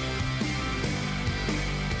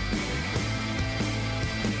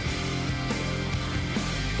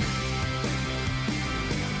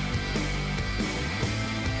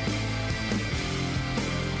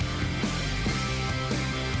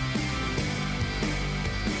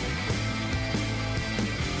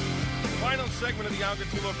 segment of the Al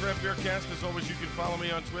Gattullo Craft Beer Cast. As always, you can follow me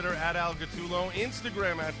on Twitter at Al Gattullo,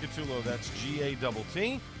 Instagram at Gattullo, that's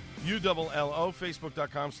GATT, ULLO,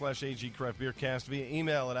 Facebook.com/AG Craft Beer Cast, via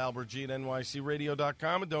email at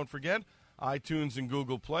albertg@nycradio.com. And don't forget, iTunes and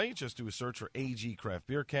Google Play. Just do a search for AG Craft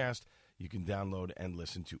Beer Cast. You can download and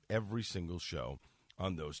listen to every single show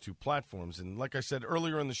on those two platforms. And like I said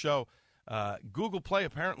earlier in the show, Google Play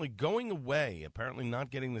apparently going away, apparently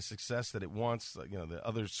not getting the success that it wants, the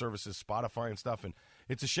other services, Spotify and stuff. And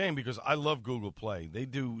it's a shame because I love Google Play. They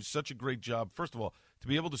do such a great job. First of all, to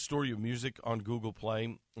be able to store your music on Google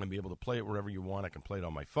Play and be able to play it wherever you want. I can play it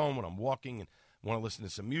on my phone when I'm walking and want to listen to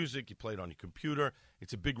some music. You play it on your computer.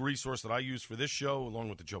 It's a big resource that I use for this show along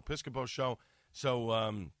with the Joe Piscopo show. So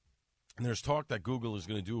and there's talk that Google is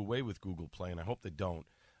going to do away with Google Play, and I hope they don't.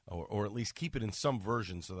 Or at least keep it in some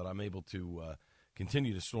version so that I'm able to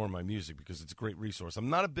continue to store my music because it's a great resource. I'm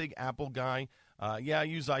not a big Apple guy. I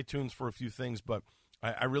use iTunes for a few things, but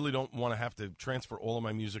I really don't want to have to transfer all of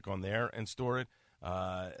my music on there and store it.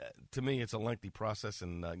 To me, it's a lengthy process,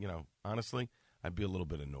 and, honestly, I'd be a little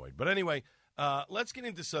bit annoyed. But anyway, let's get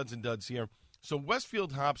into Suds and Duds here. So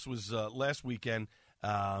Westfield Hops was last weekend.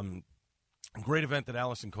 Great event that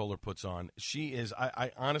Allison Kohler puts on. She is,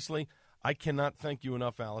 I honestly... I cannot thank you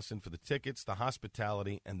enough, Allison, for the tickets, the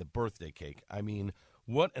hospitality, and the birthday cake. I mean,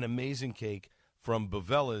 what an amazing cake from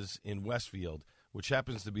Bovella's in Westfield, which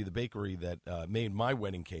happens to be the bakery that made my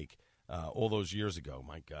wedding cake all those years ago.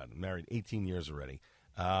 My God, I'm married 18 years already.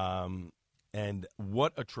 And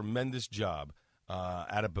what a tremendous job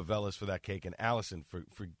out of Bovella's for that cake. And Allison, for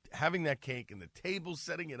having that cake and the table,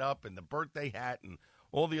 setting it up, and the birthday hat and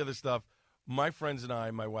all the other stuff. My friends and I,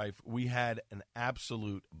 my wife, we had an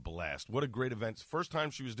absolute blast. What a great event. First time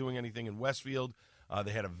she was doing anything in Westfield.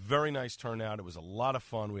 They had a very nice turnout. It was a lot of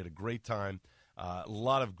fun. We had a great time. A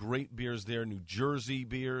lot of great beers there, New Jersey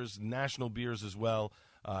beers, national beers as well.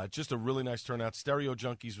 Just a really nice turnout. Stereo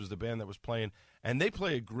Junkies was the band that was playing, and they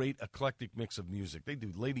play a great eclectic mix of music. They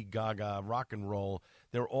do Lady Gaga, rock and roll.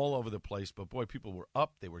 They're all over the place, but boy, people were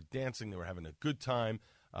up. They were dancing. They were having a good time.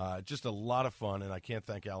 Just a lot of fun, and I can't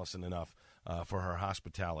thank Allison enough for her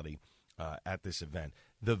hospitality at this event.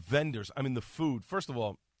 The vendors, the food. First of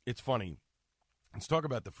all, it's funny. Let's talk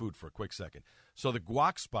about the food for a quick second. So the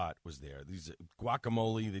guac spot was there. These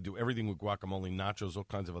guacamole, they do everything with guacamole, nachos, all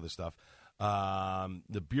kinds of other stuff.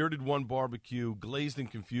 The Bearded One Barbecue, Glazed and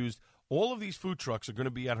Confused. All of these food trucks are going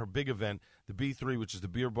to be at her big event, the B3, which is the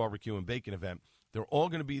beer, barbecue, and bacon event. They're all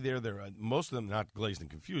going to be there. They're most of them not Glazed and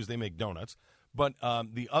Confused. They make donuts. But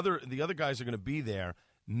the other guys are going to be there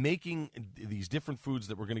making these different foods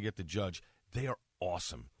that we're going to get to judge. They are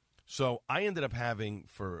awesome. So I ended up having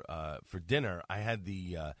for dinner, I had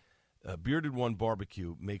the Bearded One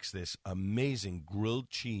Barbecue makes this amazing grilled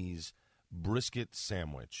cheese brisket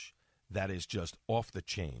sandwich that is just off the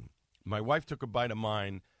chain. My wife took a bite of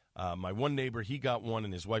mine. My one neighbor, he got one,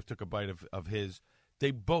 and his wife took a bite of his.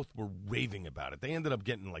 They both were raving about it. They ended up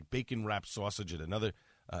getting like bacon-wrapped sausage at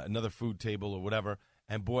another food table or whatever.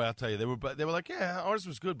 And boy, I'll tell you, they were like, yeah, ours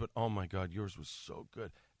was good, but oh my God, yours was so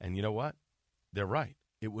good. And you know what? They're right.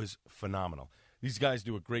 It was phenomenal. These guys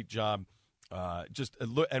do a great job.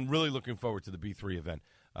 And really looking forward to the B3 event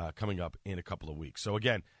coming up in a couple of weeks. So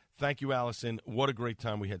again, thank you, Allison. What a great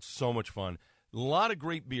time. We had so much fun. A lot of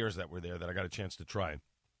great beers that were there that I got a chance to try.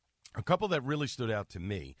 A couple that really stood out to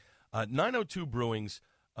me. 902 Brewing's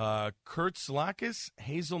Kurtzlakis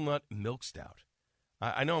Hazelnut Milk Stout.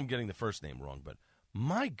 I know I'm getting the first name wrong, but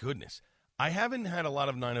my goodness. I haven't had a lot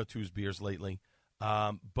of 902's beers lately,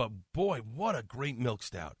 but boy, what a great milk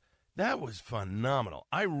stout. That was phenomenal.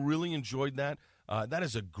 I really enjoyed that. That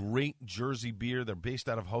is a great Jersey beer. They're based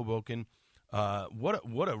out of Hoboken.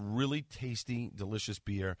 What a really tasty, delicious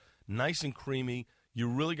beer. Nice and creamy. You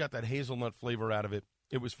really got that hazelnut flavor out of it.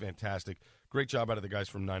 It was fantastic. Great job out of the guys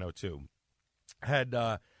from 902. Had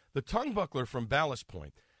the Tongue Buckler from Ballast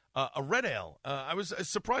Point. A red ale. I was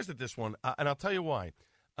surprised at this one, and I'll tell you why.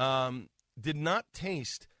 Did not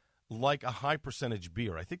taste like a high percentage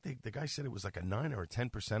beer. I think the guy said it was like a 9 or a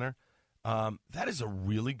 10%er. That is a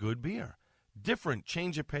really good beer. Different,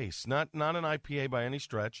 change of pace. Not an IPA by any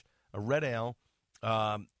stretch. A red ale.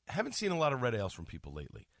 Haven't seen a lot of red ales from people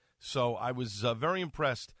lately. So I was very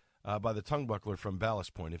impressed by the Tongue Buckler from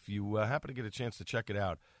Ballast Point. If you happen to get a chance to check it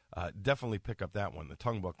out, definitely pick up that one, the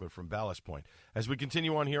Tongue Buckler from Ballast Point. As we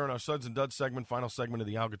continue on here in our Suds and Duds segment, final segment of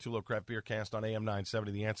the Al Gattullo Craft Beer Cast on AM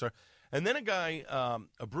 970, The Answer. And then a guy,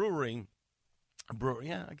 a brewery,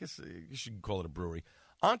 yeah, I guess you should call it a brewery.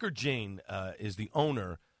 Ankur Jain is the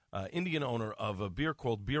owner, Indian owner of a beer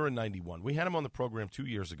called Beer in 91. We had him on the program 2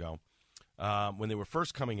 years ago when they were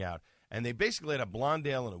first coming out, and they basically had a blonde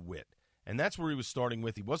ale and a wit. and that's where he was starting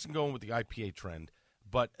with. He wasn't going with the IPA trend,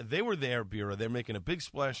 but they were there, Bira. They're making a big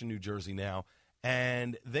splash in New Jersey now,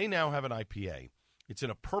 and they now have an IPA. It's in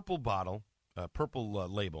a purple bottle, purple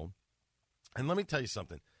label, and let me tell you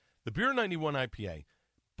something. The Beer 91 IPA,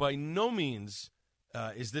 by no means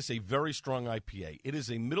is this a very strong IPA. It is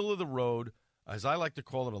a middle-of-the-road, as I like to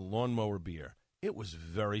call it, a lawnmower beer. It was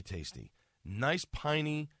very tasty. Nice,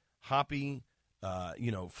 piney, hoppy,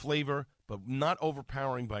 flavor, but not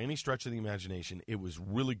overpowering by any stretch of the imagination. It was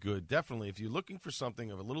really good. Definitely, if you're looking for something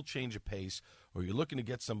of a little change of pace, or you're looking to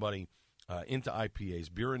get somebody into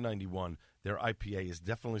IPAs, Beer 91, their IPA is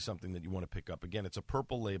definitely something that you want to pick up. Again, it's a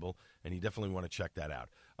purple label, and you definitely want to check that out.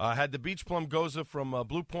 Had the Beach Plum Goza from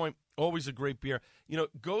Blue Point, always a great beer.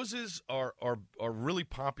 Gozas are really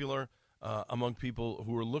popular among people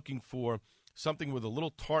who are looking for something with a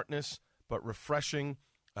little tartness but refreshing.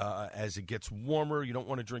 As it gets warmer, you don't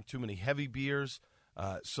want to drink too many heavy beers.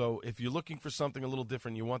 So if you're looking for something a little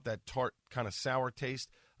different, you want that tart kind of sour taste,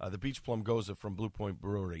 the Beach Plum Goza from Blue Point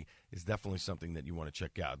Brewery is definitely something that you want to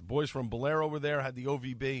check out. The boys from Bolero over there had the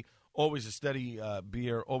OVB, always a steady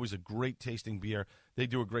beer, always a great tasting beer. They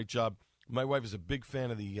do a great job. My wife is a big fan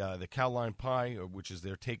of the cow lime pie, which is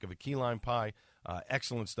their take of a key lime pie.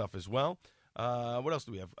 Excellent stuff as well. What else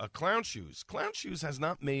do we have? Clown Shoes. Clown Shoes has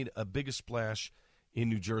not made a big a splash in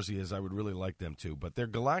New Jersey as I would really like them to, but their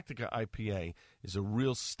Galactica IPA is a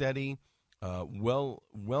real steady,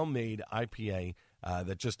 well-made IPA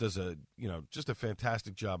that just does a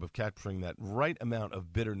fantastic job of capturing that right amount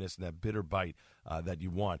of bitterness and that bitter bite that you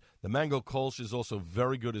want. The Mango Kolsch is also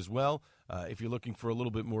very good as well if you're looking for a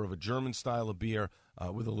little bit more of a German style of beer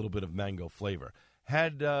with a little bit of mango flavor.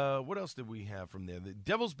 Had, what else did we have from there? The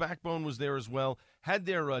Devil's Backbone was there as well. Had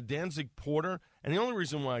their Danzig Porter. And the only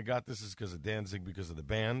reason why I got this is because of Danzig, because of the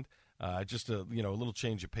band. Just a little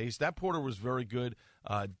change of pace. That porter was very good,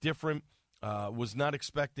 different. Was not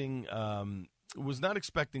expecting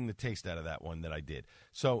the taste out of that one that I did.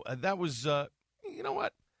 So that was, you know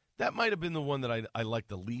what? That might have been the one that I liked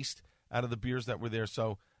the least out of the beers that were there.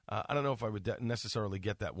 So I don't know if I would necessarily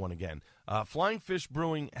get that one again. Flying Fish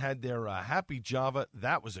Brewing had their Happy Java.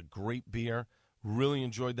 That was a great beer. Really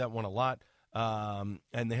enjoyed that one a lot. And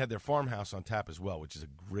they had their Farmhouse on tap as well, which is a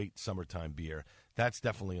great summertime beer. That's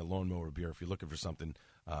definitely a lawnmower beer if you're looking for something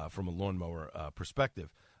from a lawnmower perspective.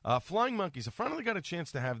 Flying Monkeys, I finally got a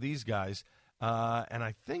chance to have these guys. And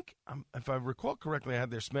I think, if I recall correctly, I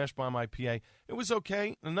had their Smash Bomb IPA. It was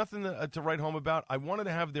okay. Nothing to write home about. I wanted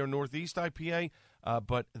to have their Northeast IPA,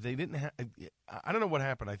 but they didn't have. I don't know what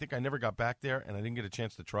happened. I think I never got back there, and I didn't get a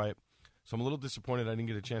chance to try it. So I'm a little disappointed I didn't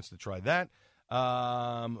get a chance to try that.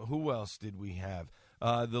 Who else did we have?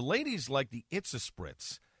 The ladies like the It's a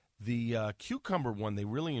Spritz. The cucumber one they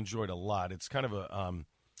really enjoyed a lot. It's kind of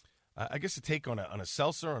I guess a take on a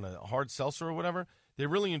seltzer, on a hard seltzer or whatever. They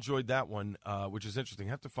really enjoyed that one, which is interesting.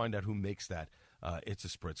 I have to find out who makes that. It's a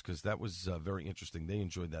Spritz, because that was very interesting. They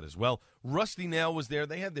enjoyed that as well. Rusty Nail was there.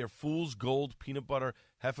 They had their Fool's Gold peanut butter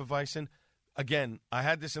Hefeweizen. Again, I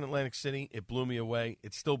had this in Atlantic City. It blew me away.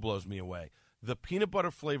 It still blows me away. The peanut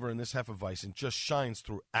butter flavor in this Hefeweizen just shines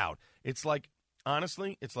throughout. It's like,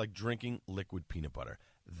 honestly, it's like drinking liquid peanut butter.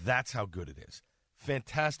 That's how good it is.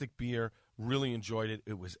 Fantastic beer. Really enjoyed it.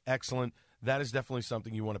 It was excellent. That is definitely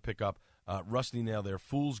something you want to pick up. Rusty Nail there,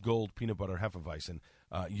 Fool's Gold peanut butter Hefeweizen.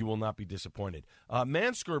 You will not be disappointed.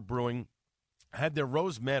 Manskirt Brewing had their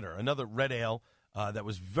Rose Madder, another red ale that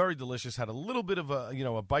was very delicious. Had a little bit of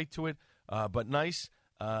a bite to it, but nice,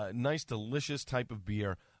 delicious type of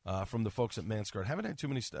beer from the folks at Manskirt. Haven't had too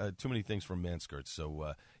many things from Manskirt,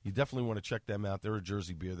 so you definitely want to check them out. They're a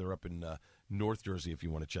Jersey beer. They're up in North Jersey if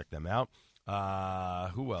you want to check them out.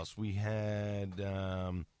 Who else? We had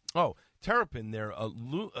Terrapin there,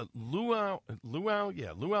 Luau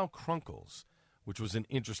Crunkles, which was an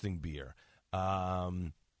interesting beer.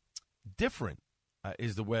 Different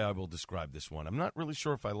is the way I will describe this one. I'm not really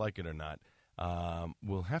sure if I like it or not.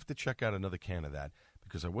 We'll have to check out another can of that,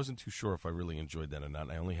 because I wasn't too sure if I really enjoyed that or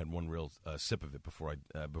not. I only had one real sip of it before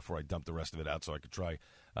I dumped the rest of it out so I could try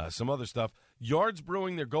some other stuff. Yards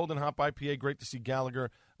Brewing, their Golden Hop IPA. Great to see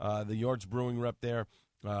Gallagher, the Yards Brewing rep there.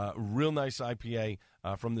 Real nice IPA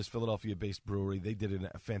from this Philadelphia-based brewery. They did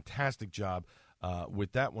a fantastic job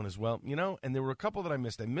with that one as well. And there were a couple that I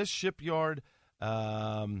missed. I missed Shipyard.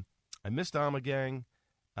 I missed Amagang.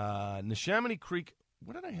 Neshaminy Creek.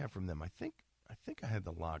 What did I have from them? I think I had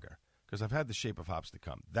the lager, because I've had the Shape of Hops to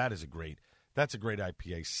Come. That's a great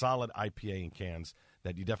IPA, solid IPA in cans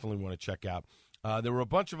that you definitely want to check out. There were a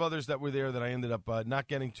bunch of others that were there that I ended up not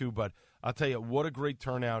getting to, but I'll tell you, what a great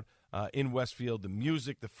turnout in Westfield. The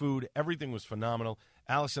music, the food, everything was phenomenal.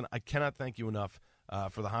 Allison, I cannot thank you enough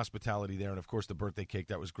for the hospitality there. And, of course, the birthday cake,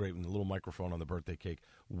 that was great. And the little microphone on the birthday cake,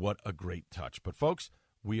 what a great touch. But, folks,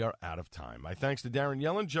 we are out of time. My thanks to Darren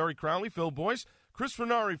Yellen, Jerry Crowley, Phil Boyce, Chris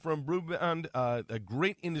Fernari from Brewbound, a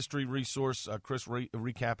great industry resource. Chris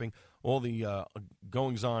recapping all the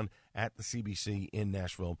goings-on at the CBC in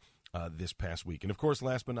Nashville this past week. And, of course,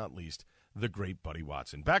 last but not least, the great Buddy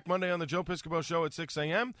Watson. Back Monday on the Joe Piscopo Show at 6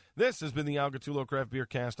 a.m. This has been the Al Gattullo Craft Beer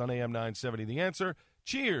Cast on AM 970 The Answer.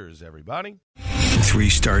 Cheers, everybody.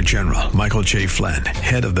 3-star General Michael J. Flynn,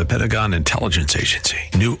 head of the Pentagon Intelligence Agency,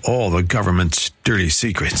 knew all the government's dirty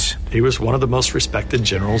secrets. He was one of the most respected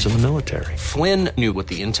generals in the military. Flynn knew what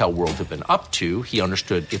the intel world had been up to. He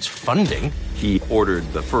understood its funding. He ordered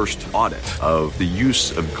the first audit of the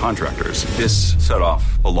use of contractors. This set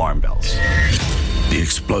off alarm bells. The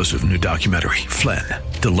explosive new documentary, Flynn,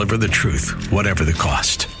 Deliver the Truth, Whatever the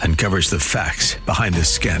Cost, uncovers the facts behind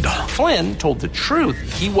this scandal. Flynn told the truth.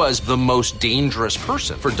 He was the most dangerous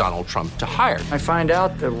person for Donald Trump to hire. I find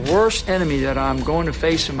out the worst enemy that I'm going to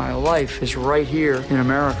face in my life is right here in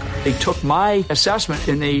America. They took my assessment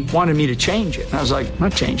and they wanted me to change it. And I was like, I'm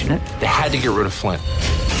not changing it. They had to get rid of Flynn.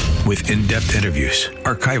 With in-depth interviews,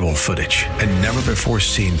 archival footage, and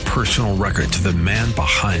never-before-seen personal records of the man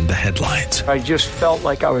behind the headlines. I just felt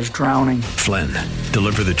like I was drowning. Flynn,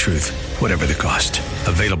 Deliver the Truth, Whatever the Cost.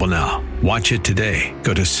 Available now. Watch it today.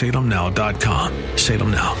 Go to salemnow.com.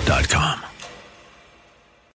 salemnow.com.